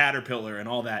he's a caterpillar and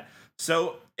all that.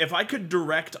 So if I could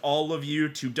direct all of you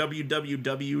to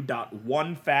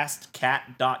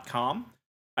www.onefastcat.com,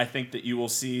 I think that you will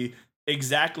see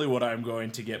exactly what I'm going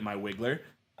to get my Wiggler.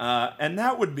 And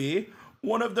that would be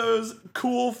one of those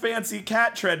cool, fancy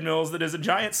cat treadmills that is a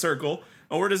giant circle.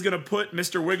 And we're just going to put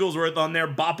Mr. Wigglesworth on there,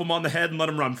 bop him on the head, and let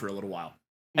him run for a little while.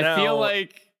 I feel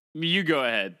like you go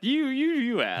ahead.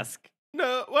 You ask.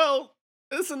 No, well,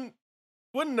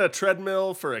 wouldn't a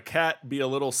treadmill for a cat be a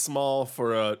little small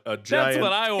for a giant? That's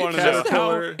what I want to know.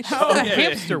 caterpillar? It's just a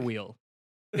hamster wheel.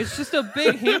 It's just a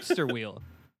big hamster wheel.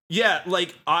 Yeah,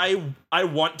 like I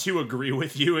want to agree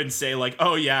with you and say like,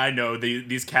 oh yeah, I know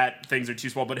these cat things are too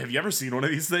small, but have you ever seen one of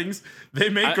these things? They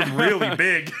make them really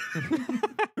big.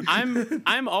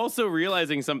 I'm also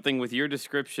realizing something with your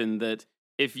description that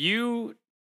if you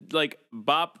like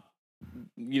bop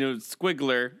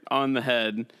Squiggler on the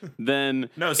head, then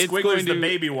No, it's Squiggler's going the to,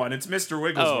 baby one. It's Mr.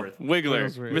 Wigglesworth. Wiggler,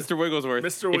 Wigglesworth. Mr. Wigglesworth.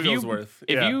 Mr. Wigglesworth.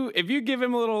 If you give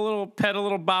him a little pet, a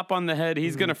little bop on the head,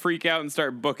 he's gonna freak out and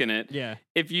start booking it. Yeah.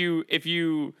 If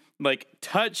you like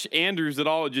touch Andrews at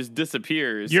all, it just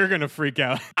disappears. You're gonna freak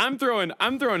out. I'm throwing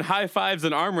high fives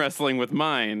and arm wrestling with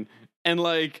mine, and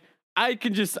like I'm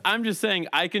just saying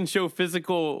I can show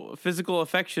physical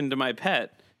affection to my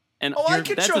pet. And Oh, I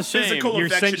can that's show a shame. physical Your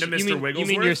affection to you Mr. mean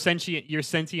Wigglesworth? your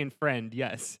sentient friend?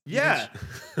 Yes. Yeah.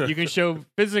 You can show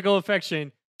physical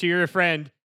affection to your friend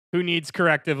who needs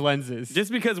corrective lenses.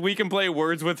 Just because we can play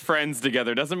Words with Friends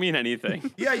together doesn't mean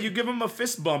anything. Yeah, you give him a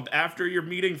fist bump after your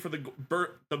meeting for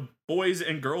the Boys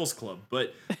and Girls Club.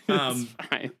 But It's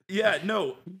fine. yeah,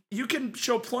 no, you can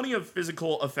show plenty of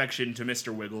physical affection to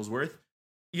Mr. Wigglesworth.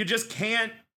 You just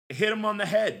can't hit him on the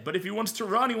head. But if he wants to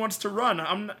run, he wants to run.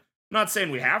 I'm not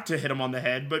saying we have to hit him on the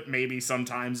head, but maybe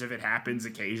sometimes if it happens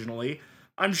occasionally,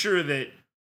 I'm sure that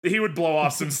he would blow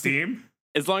off some steam.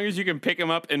 As long as you can pick him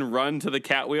up and run to the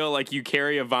cat wheel like you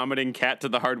carry a vomiting cat to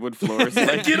the hardwood floors.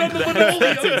 Like, Get on the that's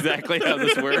linoleum. exactly how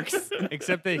this works.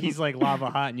 Except that he's like lava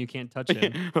hot and you can't touch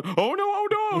him. Oh no, oh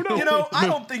no, oh no. You know, I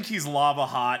don't think he's lava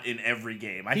hot in every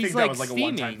game. I He's think that was like a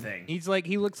one-time steaming. thing.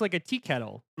 He looks like a tea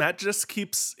kettle. Matt just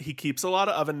keeps a lot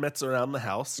of oven mitts around the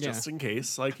house just in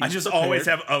case. Like I he's just prepared. always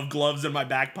have UGG gloves in my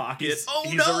back pocket.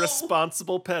 He's a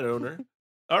responsible pet owner.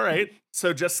 All right,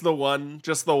 so just the one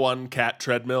cat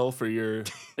treadmill for your.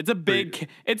 It's a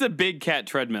big cat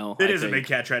treadmill. It I is a think. big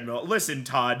cat treadmill. Listen,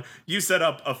 Todd, you set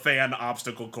up a fan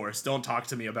obstacle course. Don't talk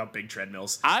to me about big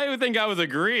treadmills. I think I was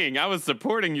agreeing. I was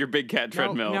supporting your big cat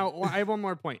treadmill. Now, I have one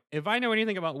more point. If I know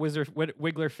anything about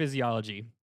Wiggler physiology,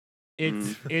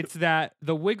 it's that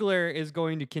the Wiggler is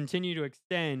going to continue to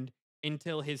extend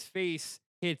until his face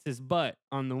hits his butt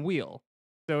on the wheel.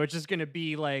 So it's just going to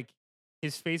be like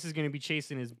his face is going to be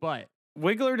chasing his butt.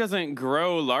 Wiggler doesn't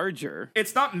grow larger.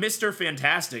 It's not Mr.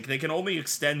 Fantastic. They can only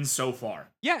extend so far.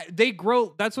 Yeah, they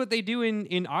grow. That's what they do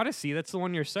in Odyssey. That's the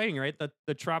one you're saying, right?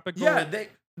 The tropical. Yeah, the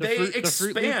they fruit leaf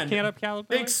expand. caterpillar?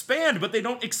 They expand, but they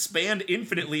don't expand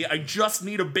infinitely. I just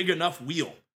need a big enough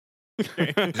wheel.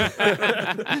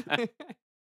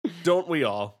 Don't we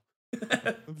all?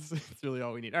 That's really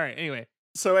all we need. All right. Anyway,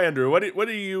 So Andrew, what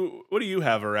do you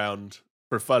have around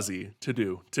for Fuzzy to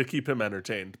do to keep him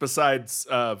entertained besides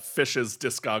Fish's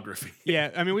discography? yeah.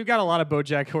 I mean, we've got a lot of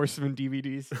BoJack Horseman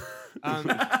DVDs.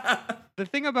 The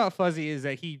thing about Fuzzy is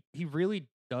that he really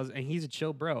does, and he's a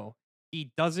chill bro. He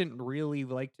doesn't really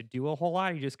like to do a whole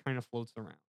lot. He just kind of floats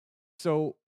around.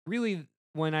 So really,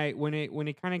 when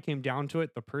it kind of came down to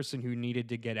it, the person who needed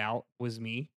to get out was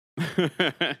me.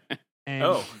 And,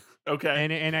 Oh, okay.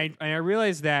 And I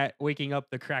realized that waking up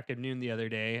the crack of noon the other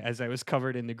day as I was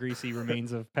covered in the greasy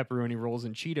remains of pepperoni rolls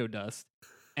and Cheeto dust.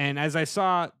 And as I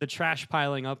saw the trash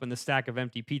piling up and the stack of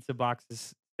empty pizza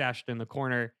boxes stashed in the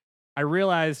corner, I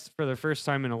realized for the first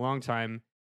time in a long time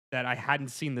that I hadn't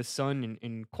seen the sun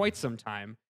in quite some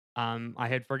time. I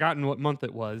had forgotten what month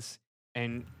it was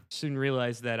and soon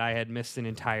realized that I had missed an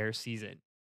entire season.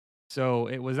 So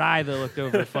it was I that looked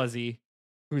over Fuzzy,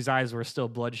 whose eyes were still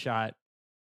bloodshot,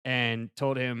 and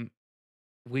told him,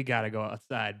 "We gotta go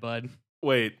outside, bud."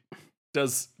 Wait,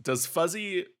 does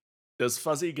Fuzzy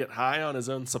get high on his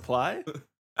own supply?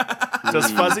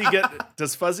 Does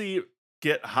Fuzzy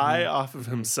get high off of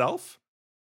himself?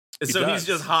 So does. he's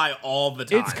just high all the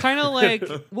time. It's kind of like,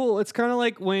 it's kind of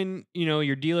like when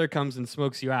your dealer comes and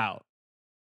smokes you out.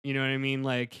 You know what I mean?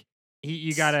 Like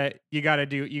you gotta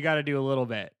do a little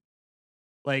bit.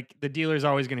 Like the dealer's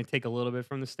always going to take a little bit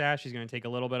from the stash. He's going to take a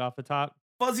little bit off the top.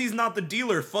 Fuzzy's not the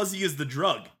dealer. Fuzzy is the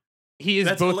drug. He is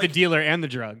That's both the like- dealer and the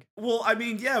drug. Well, I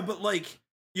mean, yeah, but like,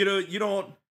 you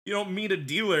don't meet a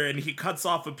dealer and he cuts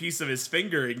off a piece of his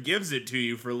finger and gives it to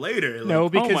you for later. Like, No,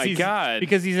 because my God.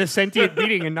 because he's a sentient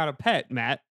being and not a pet,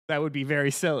 Matt. That would be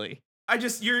very silly. I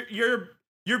just your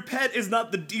pet is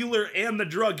not the dealer and the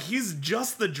drug. He's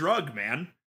just the drug, man.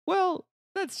 Well,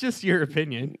 that's just your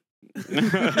opinion.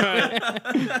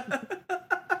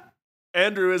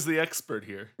 Andrew is the expert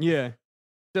here. Yeah.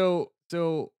 So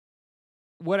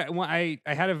what I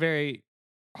had a very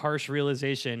harsh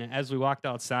realization as we walked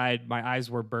outside. My eyes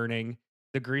were burning.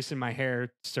 The grease in my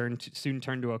hair soon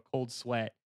turned to a cold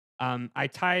sweat. I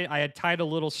had tied a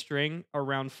little string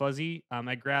around Fuzzy.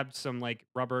 I grabbed some like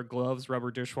rubber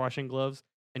dishwashing gloves,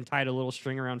 and tied a little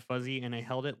string around Fuzzy, and I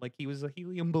held it like he was a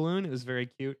helium balloon. It was very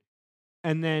cute.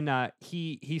 And then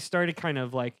he started kind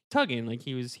of like tugging, like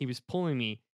he was pulling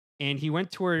me. and he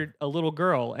went toward a little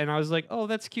girl, and I was like, "Oh,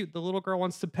 that's cute. The little girl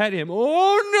wants to pet him."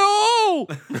 Oh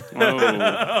no!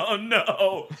 Oh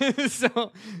no!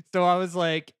 so I was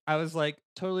like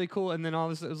totally cool, and then all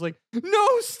of a sudden it was like, "No,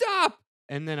 stop!"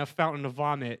 And then a fountain of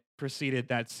vomit preceded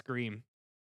that scream.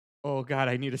 Oh God,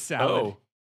 I need a salad.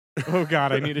 Oh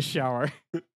God, I need a shower.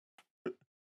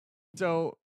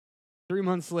 So 3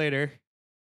 months later,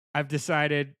 I've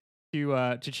decided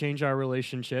to change our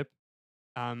relationship.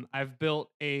 I've built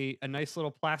a nice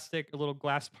little a little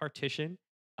glass partition.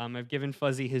 I've given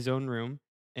Fuzzy his own room,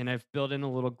 and I've built in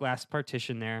a little glass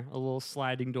partition there, a little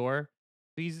sliding door.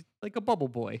 He's like a bubble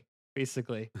boy,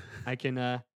 basically. I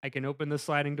can open the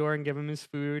sliding door and give him his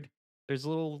food. There's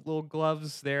little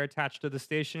gloves there attached to the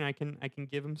station. I can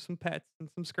give him some pets and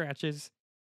some scratches.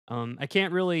 I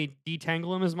can't really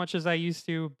detangle him as much as I used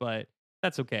to, but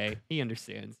that's okay. He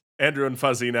understands. Andrew and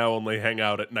Fuzzy now only hang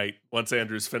out at night once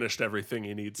Andrew's finished everything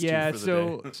he needs to for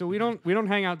the day. So we don't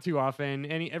hang out too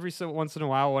often. Every so once in a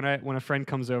while when a friend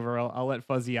comes over, I'll let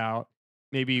Fuzzy out.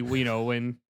 Maybe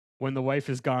when the wife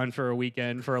is gone for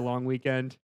a long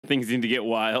weekend. Things need to get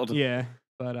wild. Yeah,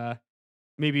 but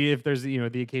maybe if there's the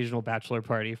occasional bachelor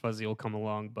party, Fuzzy will come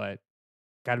along, but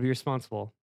got to be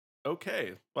responsible.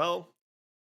 Okay, well,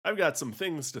 I've got some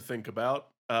things to think about,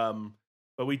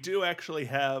 but we do actually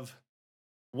have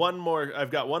one more.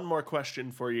 I've got one more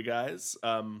question for you guys.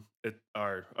 Our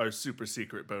super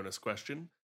secret bonus question.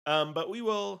 But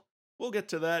we'll get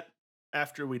to that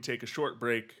after we take a short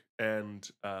break and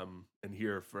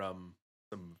hear from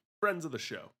some friends of the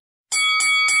show.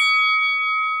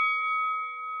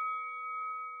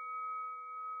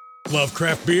 Love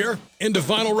craft beer? Into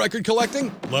vinyl record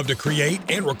collecting? Love to create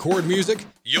and record music?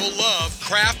 You'll love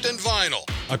Craft and Vinyl,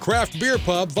 a craft beer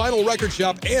pub, vinyl record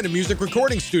shop, and a music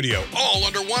recording studio, all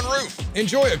under one roof.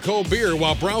 Enjoy a cold beer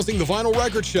while browsing the vinyl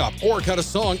record shop or cut a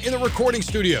song in the recording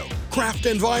studio. Craft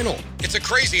and Vinyl. It's a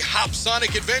crazy hop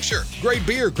sonic adventure. Great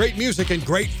beer, great music, and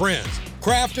great friends.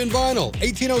 Craft and Vinyl,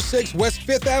 1806 West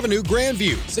 5th Avenue,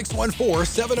 Grandview,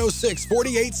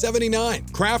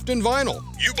 614-706-4879. Craft and Vinyl.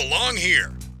 You belong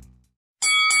here.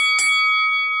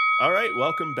 All right,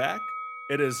 welcome back.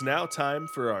 It is now time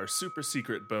for our super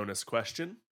secret bonus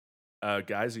question.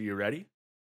 Guys, are you ready?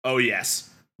 Oh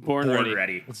yes, Born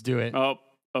ready. Let's do it. Oh,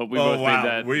 we both made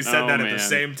that. We said that at man. the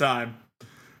same time.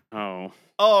 Oh,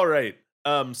 All right.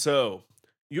 So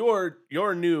your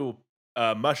new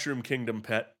Mushroom Kingdom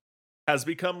pet has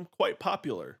become quite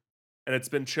popular, and it's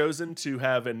been chosen to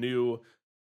have a new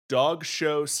dog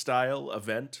show style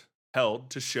event held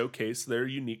to showcase their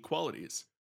unique qualities.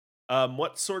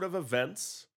 What sort of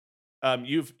events?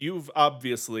 You've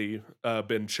obviously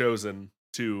been chosen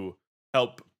to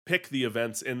help pick the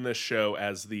events in this show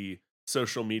as the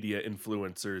social media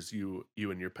influencers you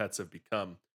and your pets have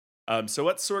become. So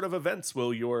what sort of events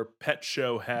will your pet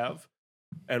show have,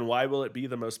 and why will it be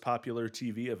the most popular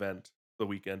TV event the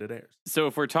weekend it airs? so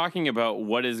if we're talking about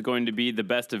what is going to be the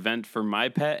best event for my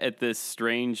pet at this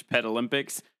strange pet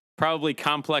Olympics, probably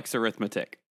complex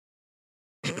arithmetic.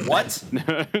 What?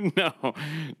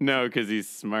 No, because he's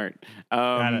smart.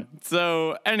 Got it.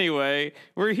 So anyway,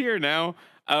 we're here now.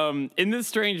 In this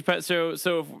strange pet show.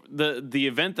 So the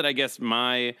event that I guess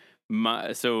my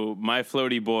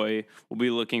floaty boy will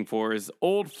be looking for is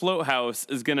Old Float House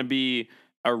is going to be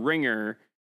a ringer,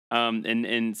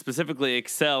 and specifically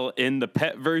excel in the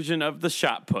pet version of the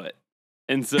shot put.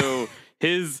 And so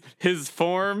his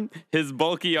form, his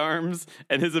bulky arms,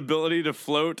 and his ability to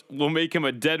float will make him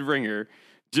a dead ringer.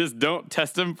 Just don't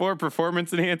test him for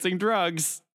performance-enhancing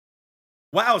drugs.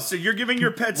 Wow, so you're giving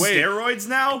your pet steroids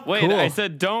now? Wait, Cool. I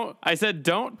said don't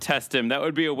test him. That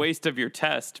would be a waste of your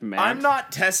test, man. I'm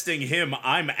not testing him.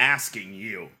 I'm asking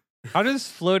you. How does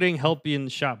floating help you in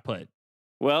shot put?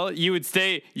 Well, you would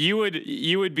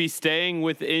be staying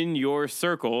within your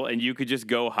circle, and you could just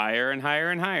go higher and higher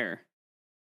and higher.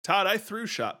 Todd, I threw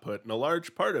shot put, and a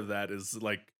large part of that is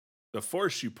like the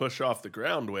force you push off the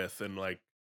ground with, and like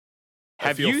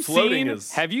Have you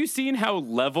seen how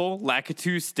level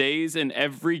Lakitu stays in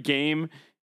every game?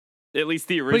 At least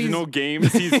the original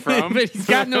games he's from. But he's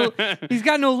got no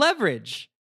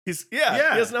leverage. he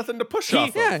has nothing to push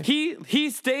off of. He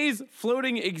stays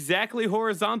floating exactly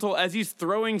horizontal as he's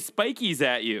throwing spikies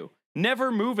at you.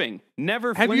 Never moving,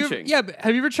 never flinching.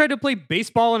 Have you ever tried to play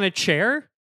baseball in a chair?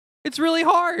 It's really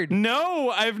hard.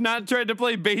 No, I've not tried to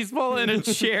play baseball in a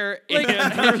chair.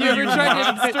 Have you ever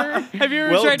tried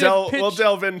to pitch? We'll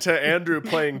delve into Andrew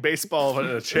playing baseball in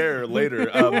a chair later.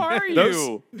 Who are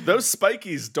you? Those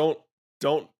spikies don't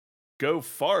go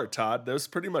far, Todd. Those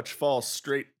pretty much fall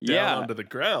straight down Yeah. onto the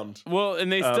ground. Well,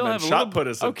 and they still and have a shot little put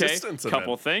is a okay, distance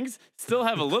couple event. things. Still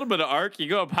have a little bit of arc. You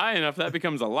go up high enough, that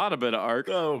becomes a lot of bit of arc.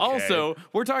 Okay. Also,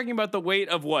 we're talking about the weight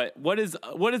of what? What is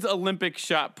Olympic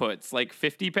shot puts? Like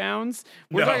 50 pounds?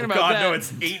 We're talking about God, that. no,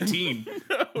 it's 18.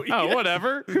 Oh,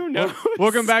 whatever. Who knows?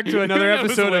 Welcome back to another Who knows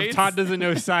episode of weights? Todd Doesn't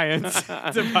Know Science. It's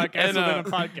a podcast And, within a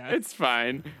podcast. It's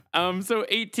fine. So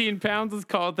 18 pounds is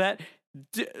called that.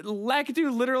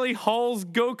 Lakitu literally hauls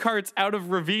go-karts out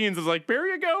of ravines. Is like, there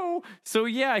you go. So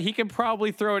yeah, he can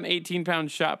probably throw an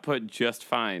 18-pound shot put just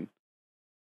fine.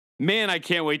 Man, I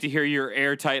can't wait to hear your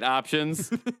airtight options.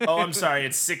 Oh, I'm sorry.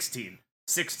 It's 16.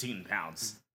 16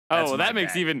 pounds. That's Oh, my that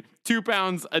makes bad. even 2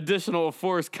 pounds additional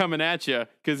force coming at you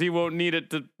because he won't need it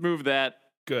to move that.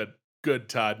 Good,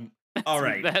 Todd. All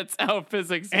right. That's how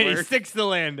physics And he works. sticks the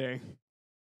landing.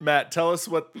 Matt, tell us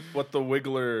what the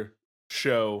Wiggler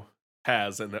show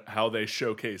has and how they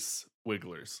showcase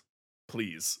Wigglers.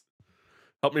 Please.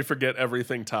 Help me forget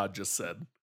everything Todd just said.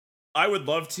 I would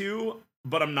love to,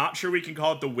 but I'm not sure we can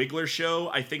call it the Wiggler Show.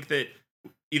 I think that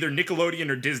either Nickelodeon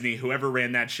or Disney, whoever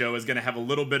ran that show, is going to have a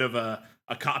little bit of a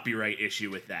copyright issue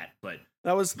with that. But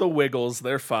That was the Wiggles.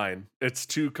 They're fine. It's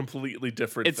two completely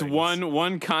different It's things.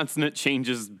 one consonant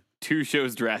changes 2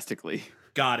 shows drastically.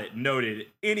 got it. Noted.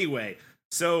 Anyway,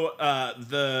 so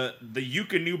the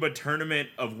Yukonuba tournament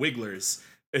of Wigglers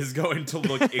is going to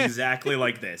look exactly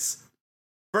like this.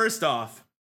 First off,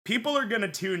 people are going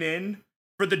to tune in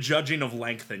for the judging of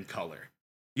length and color.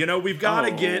 You know, we've got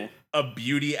to Oh. get a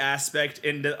beauty aspect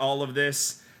into all of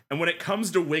this. And when it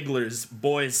comes to Wigglers,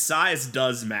 boys, size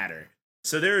does matter.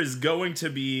 So there is going to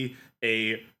be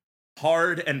a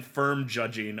hard and firm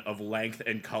judging of length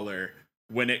and color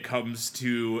when it comes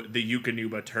to the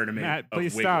Yukonuba tournament Matt, of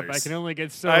please Wigglers. stop. I can only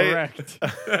get so I- erect.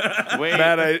 Wait,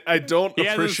 Matt, I don't he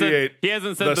hasn't appreciate he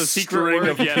hasn't said the the secret string word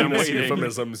of yet. I'm penis waiting.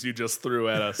 euphemisms you just threw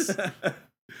at us.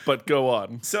 But go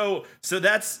on. So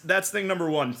that's thing number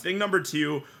one. Thing number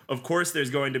two, of course,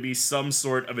 there's going to be some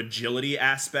sort of agility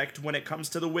aspect when it comes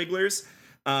to the Wigglers.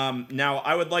 Now,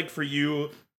 I would like for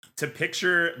you to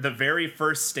picture the very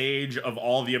first stage of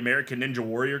all the American Ninja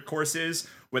Warrior courses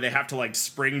where they have to like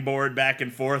springboard back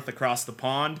and forth across the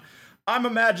pond. I'm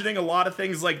imagining a lot of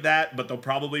things like that, but they'll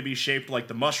probably be shaped like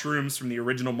the mushrooms from the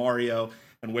original Mario,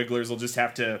 and Wigglers will just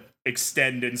have to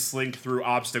extend and slink through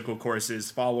obstacle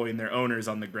courses following their owners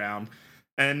on the ground.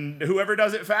 And whoever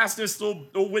does it fastest will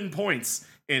win points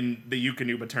in the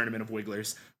Yukonuba tournament of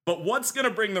Wigglers. But what's going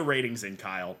to bring the ratings in,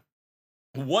 Kyle?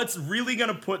 What's really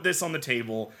going to put this on the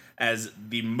table as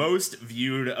the most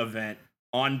viewed event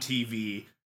on TV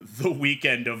the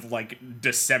weekend of like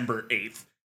December 8th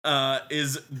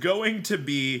is going to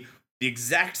be the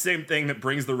exact same thing that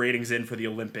brings the ratings in for the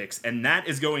Olympics, and that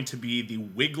is going to be the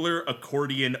Wiggler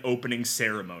accordion opening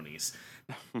ceremonies.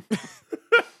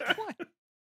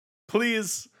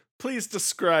 Please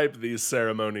describe these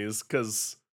ceremonies,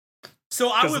 because So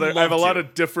I would love I have a lot to.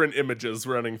 of different images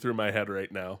running through my head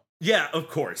right now. Yeah, of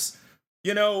course.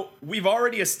 You know, we've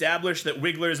already established that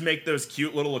Wigglers make those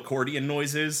cute little accordion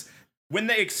noises. When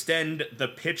they extend, the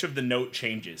pitch of the note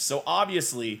changes. So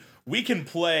obviously, we can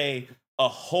play a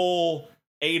whole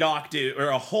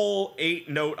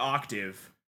 8-note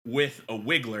octave with a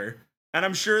Wiggler. And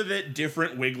I'm sure that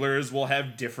different Wigglers will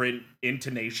have different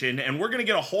intonation. And we're going to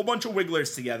get a whole bunch of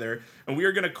Wigglers together, and we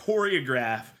are going to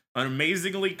choreograph an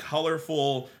amazingly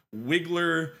colorful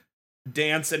Wiggler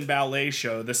dance and ballet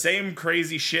show, the same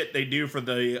crazy shit they do for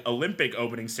the Olympic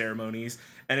opening ceremonies,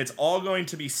 and it's all going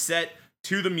to be set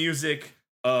to the music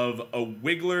of a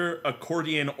Wiggler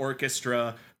accordion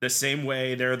orchestra, the same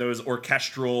way there are those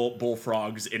orchestral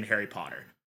bullfrogs in Harry Potter.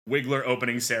 Wiggler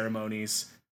opening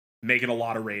ceremonies, making a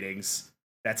lot of ratings.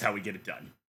 That's how we get it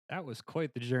done. That was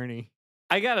quite the journey.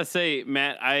 I gotta say,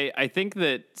 Matt, I think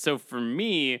that, so for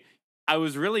me, I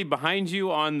was really behind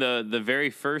you on the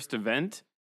very first event,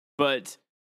 but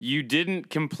you didn't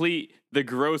complete the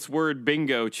gross word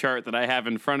bingo chart that I have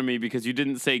in front of me because you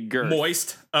didn't say girth.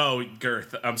 Moist. Oh,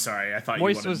 girth. I'm sorry. I thought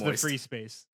Moist you was wanted the free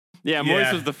space. Yeah, moist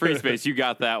Yeah. was the free space. You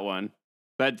got that one.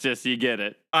 That just, you get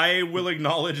it. I will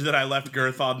acknowledge that I left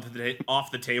girth off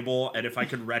the table, and if I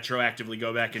could retroactively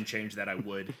go back and change that, I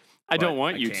would. I don't But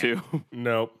want I you can't. to.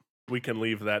 Nope, we can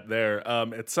leave that there.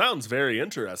 It sounds very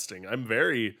interesting. I'm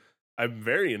very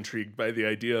intrigued by the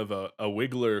idea of a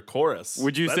Wiggler chorus.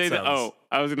 Would you say that? sounds- Oh,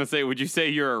 I was gonna say, would you say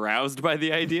you're aroused by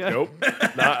the idea? Nope.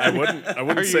 I wouldn't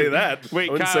Are say you- that. Wait,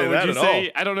 I wouldn't Kyle, say would that you at say?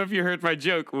 all. I don't know if you heard my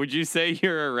joke. Would you say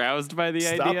you're aroused by the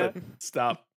Stop idea? it.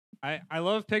 Stop. I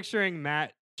love picturing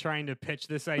Matt trying to pitch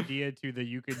this idea to the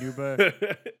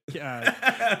Yukonuba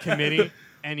committee,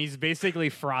 and he's basically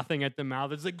frothing at the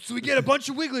mouth. It's like, so we get a bunch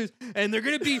of wigglers, and they're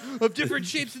gonna be of different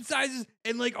shapes and sizes,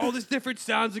 and like all this different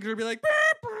sounds are gonna be like. Burr,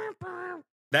 burr, burr.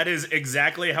 That is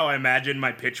exactly how I imagine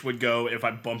my pitch would go if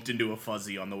I bumped into a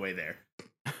Fuzzy on the way there.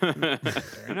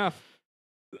 Fair enough.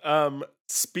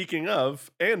 Speaking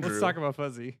of, Andrew, Let's talk about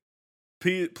Fuzzy.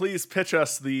 please pitch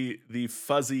us the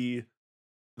fuzzy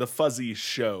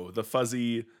show, the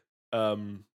fuzzy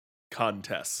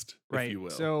contest, Right. if you will.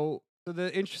 So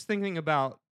the interesting thing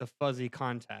about the Fuzzy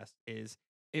contest is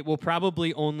it will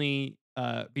probably only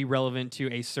be relevant to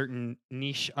a certain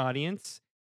niche audience.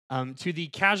 To the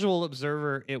casual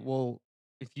observer, it will,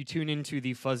 if you tune into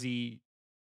the Fuzzy,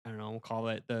 I don't know, we'll call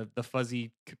it the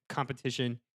Fuzzy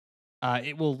competition,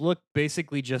 it will look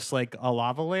basically just like a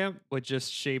lava lamp with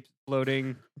just shapes,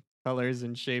 floating colors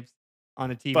and shapes on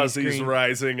a TV Fuzzies screen.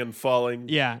 rising and falling.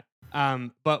 Yeah.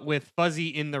 But with Fuzzy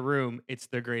in the room, it's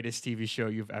the greatest TV show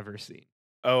you've ever seen.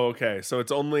 Oh, okay. So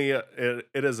it's only it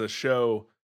is a show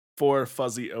for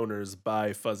fuzzy owners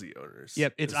by fuzzy owners.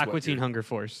 Yep, it's is what Aqua Teen you're- Hunger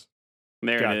Force.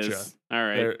 There it Gotcha. is. All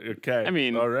right. Okay. I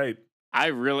mean- all right. I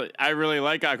really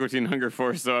like Aqua Teen Hunger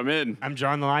Force, so I'm in. I'm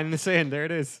drawing the line in the sand. There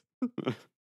it is.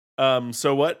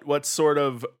 So what sort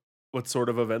of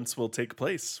events will take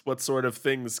place? What sort of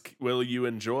things will you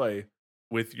enjoy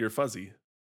with your fuzzy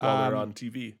while they're Um, on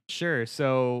TV? Sure.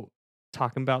 So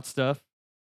talking about stuff,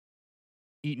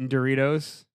 eating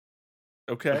Doritos,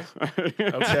 Okay.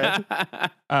 Okay.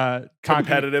 talking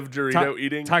Competitive Dorito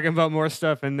eating. talking about more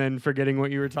stuff, and then forgetting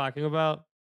what you were talking about.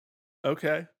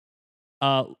 Okay.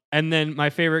 And then my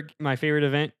favorite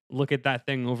event. Look at that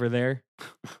thing over there.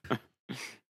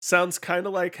 Sounds kind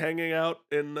of like hanging out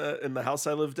in the house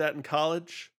I lived at in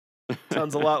college.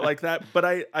 Sounds a lot like that. But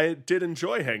I did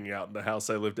enjoy hanging out in the house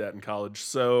I lived at in college.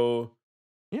 So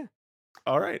Yeah.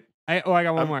 All right. I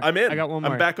got one more. I'm in. I got one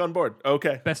more. I'm back on board.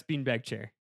 Okay. Best beanbag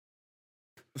chair.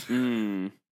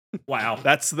 Mm. Wow.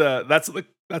 That's the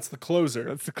closer.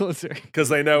 That's the closer. Because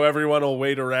they know everyone will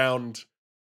wait around.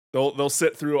 They'll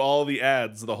sit through all the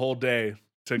ads the whole day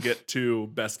to get to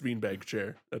best beanbag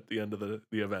chair at the end of the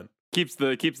event. Keeps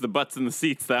the butts in the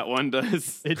seats. That one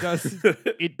does. It does.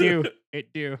 It do.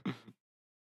 It do.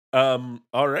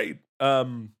 All right.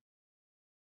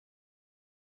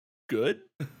 Good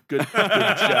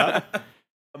job.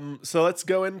 So let's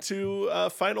go into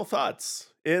final thoughts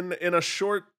in a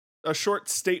short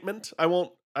statement. I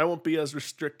won't be as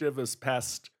restrictive as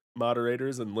past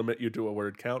moderators and limit you to a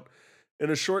word count. In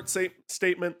a short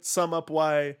statement, sum up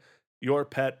why your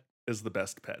pet is the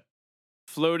best pet.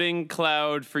 Floating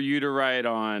cloud for you to ride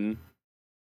on.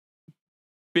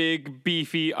 Big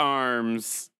beefy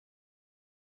arms.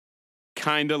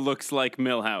 Kinda looks like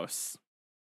Millhouse.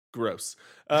 Gross.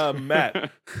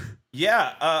 Matt.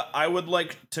 Yeah, I would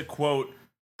like to quote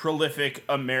prolific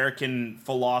American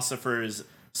philosophers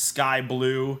Sky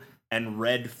Blue and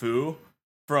Red Foo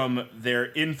from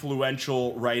their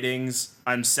influential writings,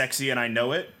 I'm Sexy and I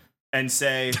Know It, and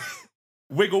say,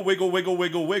 wiggle, wiggle, wiggle,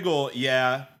 wiggle, wiggle,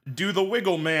 yeah, do the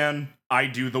wiggle, man, I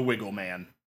do the wiggle, man.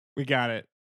 We got it.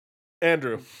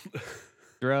 Andrew.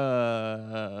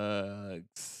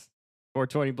 Drugs.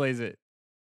 420 blaze it.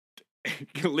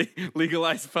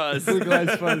 Legalize fuzz.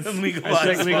 Legalize fuzz. Legalize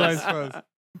Hashtag legalize fuzz. fuzz.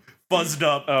 Buzzed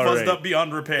up, All buzzed right. up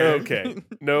beyond repair. Okay.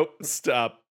 Nope.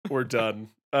 Stop. We're done.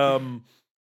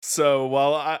 So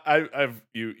while I've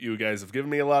you guys have given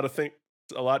me a lot to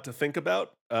think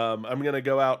about, I'm gonna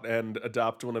go out and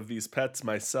adopt one of these pets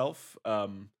myself.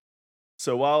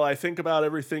 So while I think about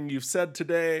everything you've said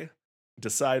today,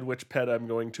 decide which pet I'm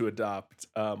going to adopt.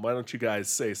 Why don't you guys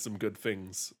say some good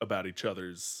things about each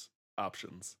other's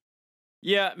options?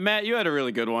 Yeah, Matt, you had a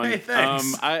really good one. Hey,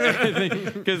 thanks. I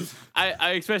think because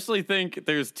I especially think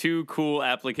there's two cool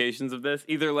applications of this.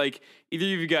 Either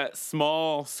you've got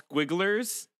small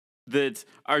squigglers that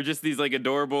are just these like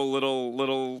adorable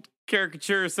little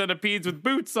caricature centipedes with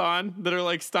boots on that are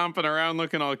like stomping around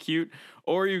looking all cute,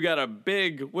 or you got a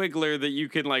big wiggler that you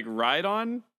can like ride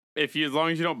on as long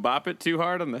as you don't bop it too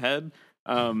hard on the head.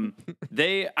 I'm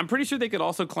pretty sure they could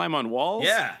also climb on walls.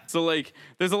 Yeah. So like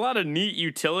there's a lot of neat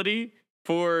utility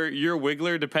for your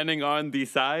wiggler depending on the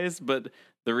size, but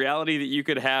the reality that you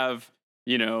could have,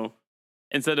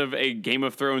 instead of a Game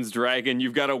of Thrones dragon,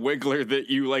 you've got a wiggler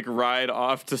that you like ride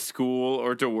off to school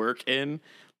or to work in.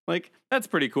 Like, that's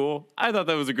pretty cool. I thought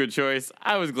that was a good choice.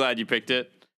 I was glad you picked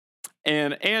it.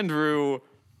 And Andrew,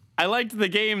 I liked the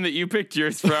game that you picked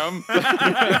yours from.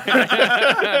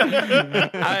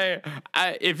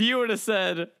 If you would have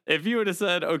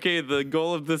said, okay, the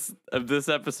goal of this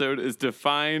episode is to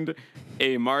find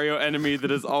a Mario enemy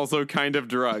that is also kind of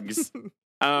drugs,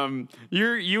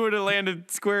 You would have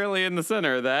landed squarely in the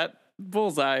center of that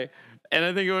bullseye, and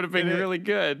I think it would have been really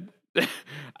good.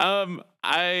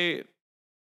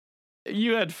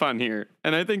 You had fun here,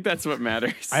 and I think that's what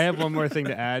matters. I have one more thing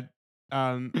to add.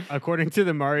 According to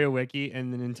the Mario Wiki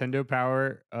and the Nintendo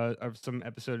Power of some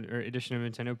episode or edition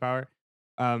of Nintendo Power,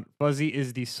 Fuzzy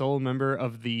is the sole member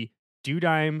of the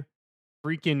Dudime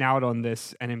freaking out on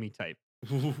this enemy type.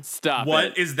 Stop.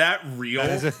 What is that real?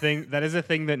 That is a thing. That is a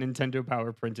thing that Nintendo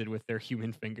Power printed with their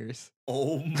human fingers.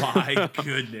 Oh my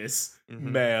goodness.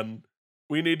 Man,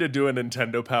 we need to do a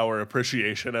Nintendo Power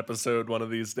appreciation episode one of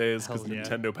these days because Hell yeah.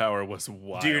 Nintendo Power was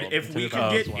wild. Dude, if we Nintendo could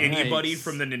Power get was wild. anybody Nice.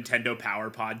 from the Nintendo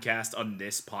Power podcast on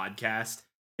this podcast,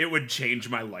 it would change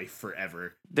my life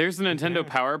forever. There's a Nintendo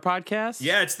Power podcast?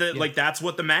 Yeah, it's like that's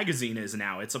what the magazine is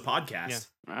now. It's a podcast.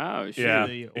 Oh, shit. Yeah.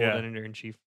 The old yeah. editor in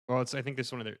chief. Well, I think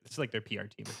this one of their. It's like their PR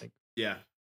team. I think. Yeah.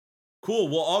 Cool.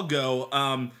 Well, I'll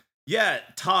go. Yeah,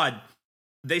 Todd.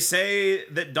 They say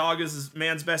that dog is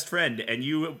man's best friend, and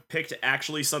you picked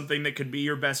actually something that could be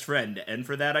your best friend, and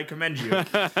for that I commend you.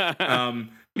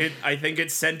 I think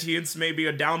its sentience may be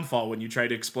a downfall when you try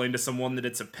to explain to someone that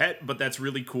it's a pet, but that's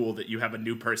really cool that you have a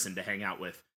new person to hang out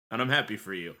with, and I'm happy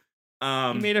for you.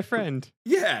 You made a friend.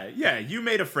 Yeah, you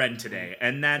made a friend today,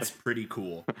 and that's pretty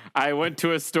cool. I went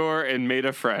to a store and made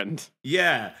a friend.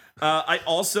 Yeah. I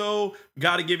also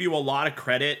got to give you a lot of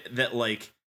credit that,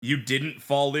 like, you didn't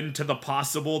fall into the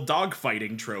possible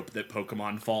dogfighting trope that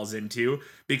Pokemon falls into,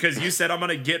 because you said, I'm going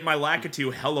to get my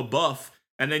Lakitu hella buff,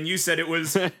 and then you said it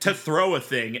was to throw a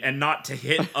thing and not to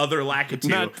hit other Lakitu.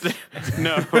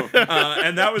 No.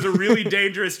 And that was a really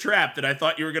dangerous trap that I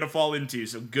thought you were going to fall into,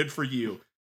 so good for you.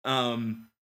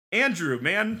 Andrew,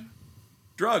 man,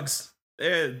 drugs.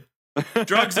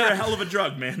 Drugs are a hell of a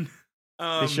drug, man.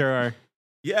 They sure are.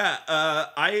 Yeah,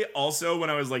 I also, when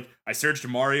I was like, I searched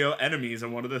Mario enemies,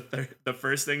 and one of the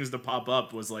first things to pop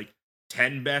up was like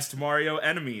 10 best Mario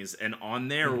enemies, and on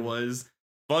there was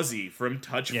Fuzzy from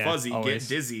Touch Fuzzy, always.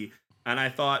 Get Dizzy. And I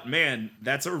thought, man,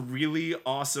 that's a really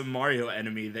awesome Mario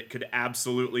enemy that could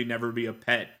absolutely never be a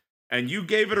pet. And you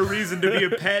gave it a reason to be a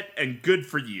pet, and good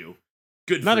for you.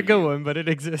 Good Not for a good you. one, but it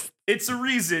exists. It's a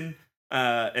reason,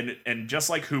 and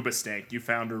just like Hoobastank, you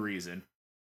found a reason.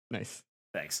 Nice.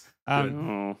 Thanks.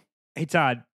 Oh. Hey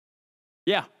Todd,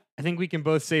 Yeah. I think we can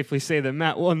both safely say that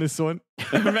Matt won this one.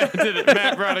 Matt did it.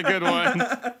 Matt brought a good one.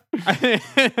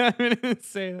 I'm gonna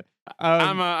say that.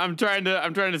 I'm trying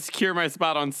to secure my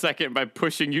spot on second by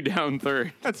pushing you down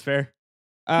third. That's fair.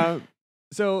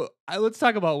 So let's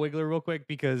talk about Wiggler real quick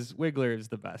because Wiggler is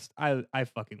the best. I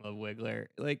fucking love Wiggler.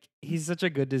 Like he's such a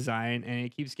good design and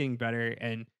it keeps getting better.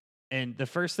 And the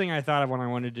first thing I thought of when I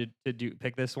wanted to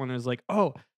pick this one was like,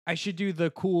 oh, I should do the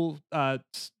cool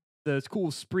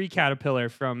Spree Caterpillar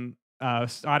from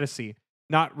Odyssey,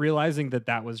 not realizing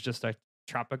that was just a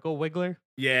tropical Wiggler.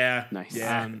 Yeah. Nice.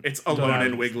 Yeah. It's a so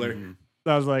Alolan that- Wiggler.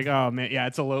 I was like, oh man, yeah,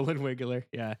 it's a Lowland Wiggler.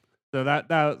 Yeah. So that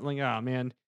was like, oh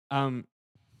man.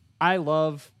 I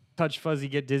love Touch Fuzzy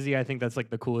Get Dizzy. I think that's like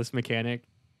the coolest mechanic.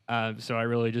 So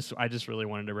I just really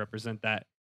wanted to represent that.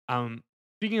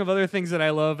 Speaking of other things that I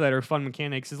love that are fun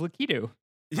mechanics is Lakitu.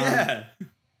 Yeah.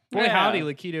 Boy, Yeah. howdy,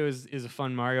 Lakitu is a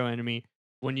fun Mario enemy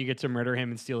when you get to murder him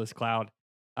and steal his cloud.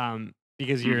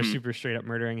 Because you're Mhm. super straight up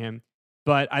murdering him.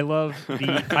 But I love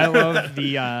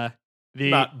the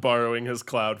Not borrowing his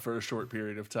cloud for a short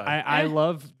period of time. I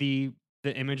love the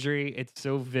imagery. It's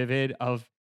so vivid of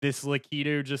this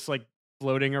Lakitu just like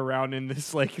floating around in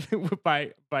this like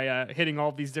by hitting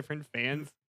all these different fans.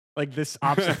 Like this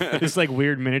this like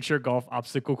weird miniature golf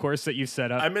obstacle course that you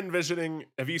set up. I'm envisioning.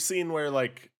 Have you seen where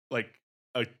like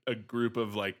a group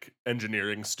of like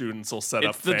engineering students will set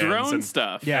It's up the fans drone and,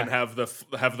 stuff. Yeah. and have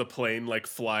the plane like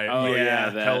fly Oh, yeah,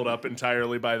 that. held up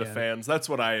entirely by the Yeah. fans. That's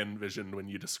what I envisioned when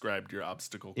you described your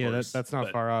obstacle Yeah, course. that's not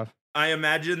but far off. I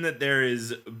imagine that there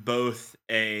is both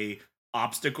a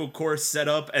obstacle course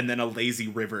setup and then a lazy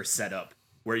river setup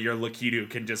where your Lakitu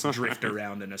can just drift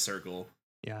around in a circle.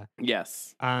 Yeah.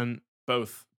 Yes.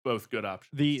 Both good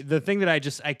options. The thing that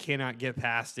I cannot get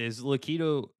past is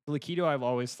Lakitu. Lakitu I've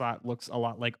always thought looks a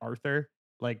lot like Arthur,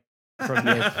 like from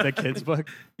the kids book,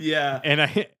 Yeah.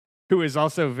 and who is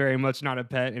also very much not a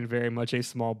pet and very much a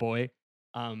small boy,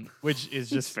 which is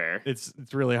Just just fair. it's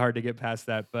really hard to get past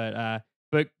that. But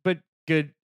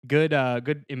good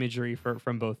imagery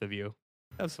from both of you.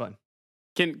 That was fun.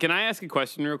 Can I ask a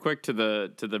question real quick to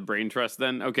the brain trust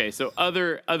then? Okay, so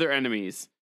other enemies.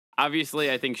 Obviously,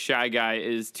 I think Shy Guy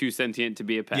is too sentient to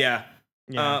be a pet. Yeah.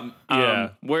 Yeah. Yeah.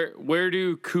 Where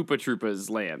do Koopa Troopas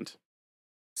land?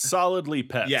 Solidly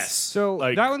pets. Yes. So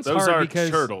Like, that one's those hard are because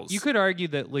turtles. you could argue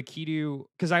that Lakitu,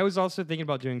 because I was also thinking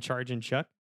about doing Charge and Chuck,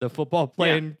 the football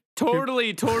playing.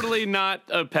 Totally not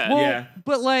a pet. Well, Yeah.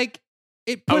 but like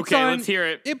it puts Okay, on. let's hear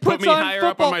it. It Put puts me on higher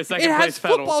football. up on my second it has place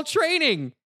pedal. football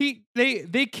training.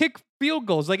 They kick field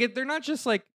goals. Like they're not just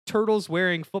like turtles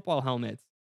wearing football helmets.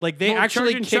 Like they Well,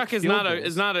 actually Charging kick Chuck is field not goals.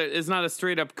 is not a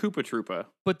straight up Koopa Troopa.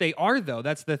 But they are though.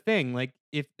 That's the thing. Like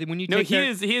when you No, take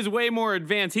their- he is way more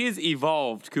advanced. He is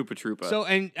evolved Koopa Troopa. So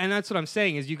and that's what I'm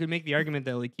saying is you could make the argument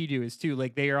that Lakitu is too.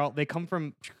 Like they come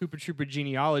from Koopa Troopa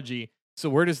genealogy. So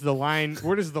where does the line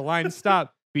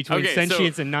stop between Okay, so-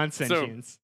 sentience and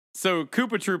non-sentience? So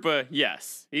Koopa Troopa,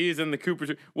 yes, he's in the Koopa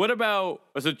Troopa. What about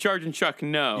Charging Chuck?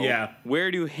 No. Yeah.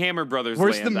 Where do Hammer Brothers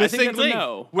Where's land? the I think missing that's a link?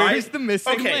 no. Where's the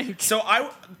missing Okay, link? so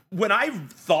when I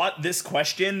thought this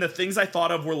question, the things I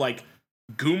thought of were like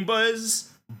Goombas,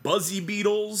 Buzzy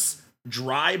Beetles,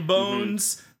 Dry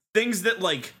Bones, things that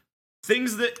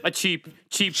A cheap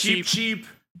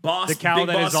boss. The cow big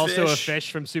that boss is also fish. a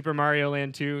fish from Super Mario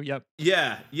Land 2. Yep.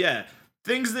 Yeah.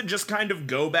 Things that just kind of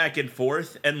go back and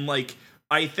forth, and like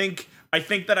I think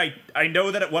that I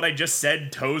know that what I just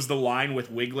said toes the line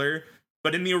with Wiggler,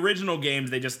 but in the original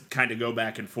games they just kind of go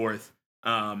back and forth.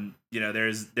 There's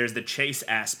the chase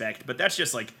aspect, but that's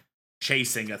just like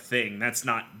chasing a thing. That's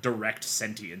not direct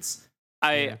sentience.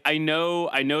 I know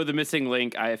the missing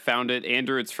link. I found it.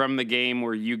 Andrew, it's from the game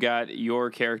where you got your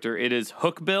character. It is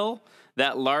Hookbill,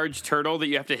 that large turtle that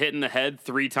you have to hit in the head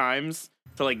 3 times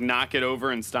to like knock it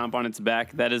over and stomp on its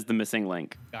back. That is the missing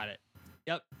link. Got it.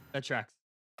 Yep. That tracks.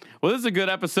 Well, this is a good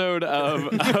episode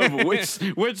of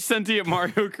which sentient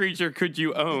Mario creature could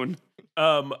you own?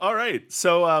 All right.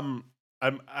 So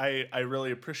I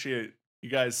really appreciate you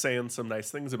guys saying some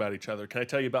nice things about each other. Can I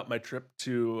tell you about my trip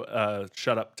to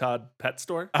Shut Up Todd Pet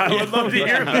Store? I would love to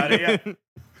hear about it. Yeah.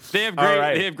 They have All great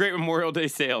right. they have great Memorial Day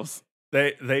sales.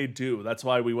 They do. That's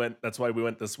why we went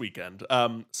this weekend.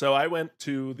 So I went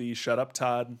to the Shut Up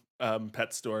Todd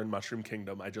Pet Store in Mushroom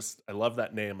Kingdom. I love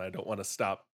that name. I don't want to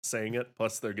stop saying it.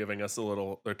 Plus they're kicking us a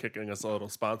little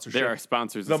sponsorship. They are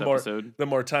sponsors this episode. The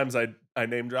more times I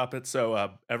name drop it.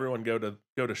 So everyone go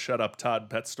to Shut Up Todd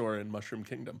Pet Store in Mushroom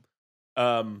Kingdom.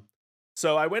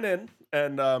 So I went in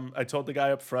and I told the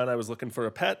guy up front I was looking for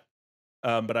a pet,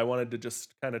 but I wanted to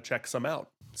just kind of check some out.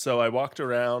 So I walked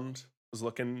around, was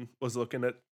looking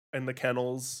at in the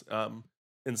kennels,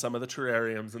 in some of the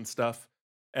terrariums and stuff,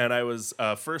 and I was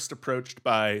first approached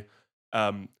by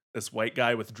this white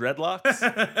guy with dreadlocks.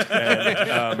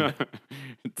 And,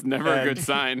 it's never a good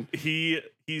sign. He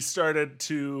started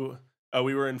to.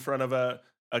 We were in front of a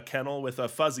kennel with a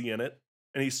Fuzzy in it,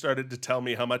 and he started to tell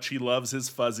me how much he loves his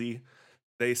Fuzzy.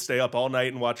 They stay up all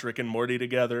night and watch Rick and Morty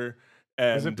together.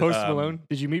 And, Was it Post Malone?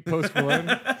 Did you meet Post Malone?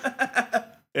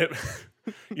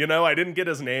 I didn't get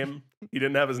his name. He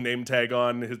didn't have his name tag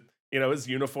on. His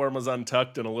uniform was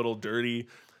untucked and a little dirty.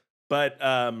 But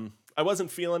I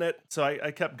wasn't feeling it, so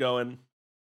I kept going.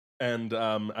 And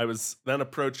I was then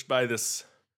approached by this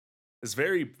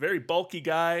very, very bulky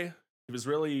guy. He was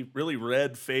really, really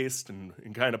red-faced and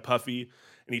kind of puffy.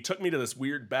 And he took me to this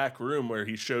weird back room where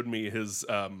he showed me his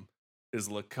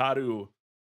Lakatu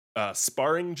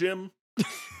sparring gym.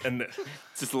 And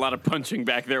It's just a lot of punching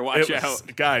back there. Watch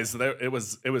out. Guys,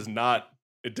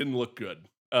 it didn't look good.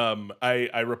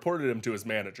 I reported him to his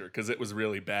manager because it was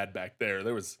really bad back there.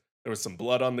 There was some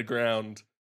blood on the ground.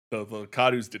 The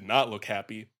Lakatus did not look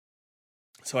happy.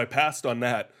 So I passed on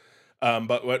that.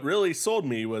 But what really sold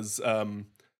me was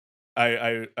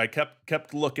I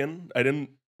kept looking. I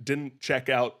didn't check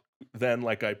out then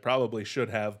like I probably should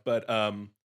have. But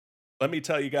let me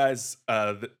tell you guys,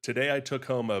 today I took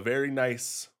home a very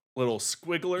nice little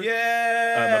squiggler.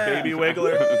 Yeah. A baby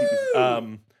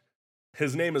wiggler.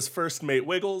 His name is First Mate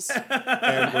Wiggles,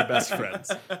 and we're best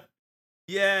friends.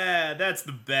 Yeah, that's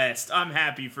the best. I'm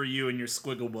happy for you and your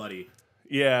squiggle buddy.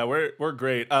 Yeah, we're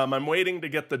great. I'm waiting to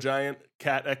get the giant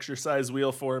cat exercise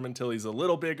wheel for him until he's a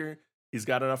little bigger. He's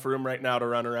got enough room right now to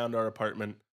run around our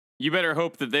apartment. You better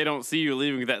hope that they don't see you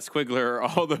leaving with that squiggler, or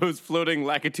all those floating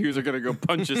Lakitus are gonna go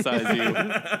punch-size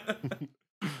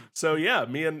you. So yeah,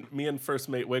 me and First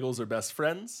Mate Wiggles are best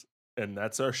friends, and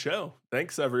that's our show.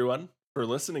 Thanks everyone for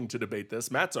listening to Debate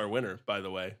This. Matt's our winner, by the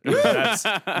way.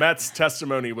 Matt's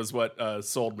testimony was what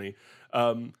sold me.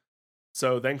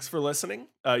 So thanks for listening.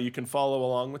 You can follow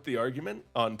along with the argument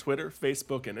on Twitter,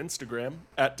 Facebook, and Instagram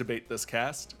at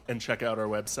DebateThisCast, and check out our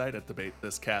website at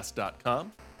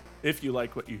debatethiscast.com. If you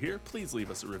like what you hear, please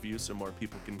leave us a review so more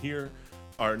people can hear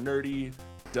our nerdy,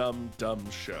 dumb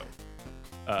show.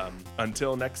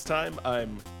 Until next time,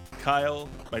 I'm Kyle.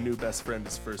 My new best friend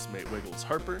is First Mate Wiggles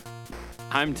Harper.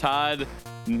 I'm Todd,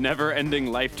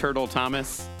 never-ending life turtle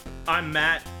Thomas. I'm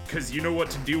Matt, because you know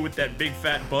what to do with that big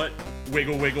fat butt.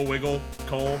 Wiggle, wiggle, wiggle,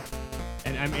 Cole.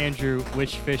 And I'm Andrew,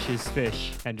 which fish is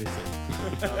fish, Henderson.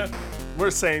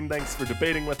 We're saying thanks for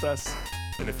debating with us.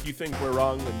 And if you think we're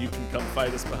wrong, then you can come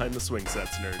fight us behind the swing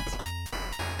sets, nerds.